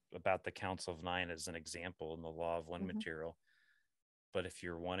 about the Council of Nine as an example in the Law of One material. But if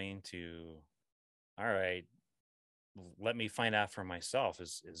you're wanting to, all right, let me find out for myself.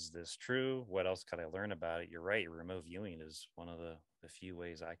 Is this true? What else could I learn about it? You're right. Remote viewing is one of the few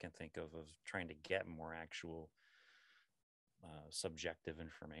ways I can think of trying to get more actual subjective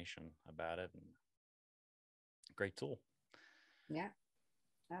information about it. And great tool. Yeah,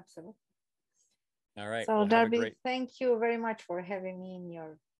 absolutely. All right. So Well, have a Darby, great. thank you very much for having me in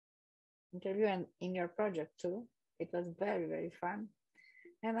your interview and in your project too. It was very, very fun.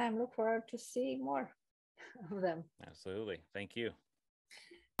 And I'm looking forward to see more of them. Absolutely. Thank you.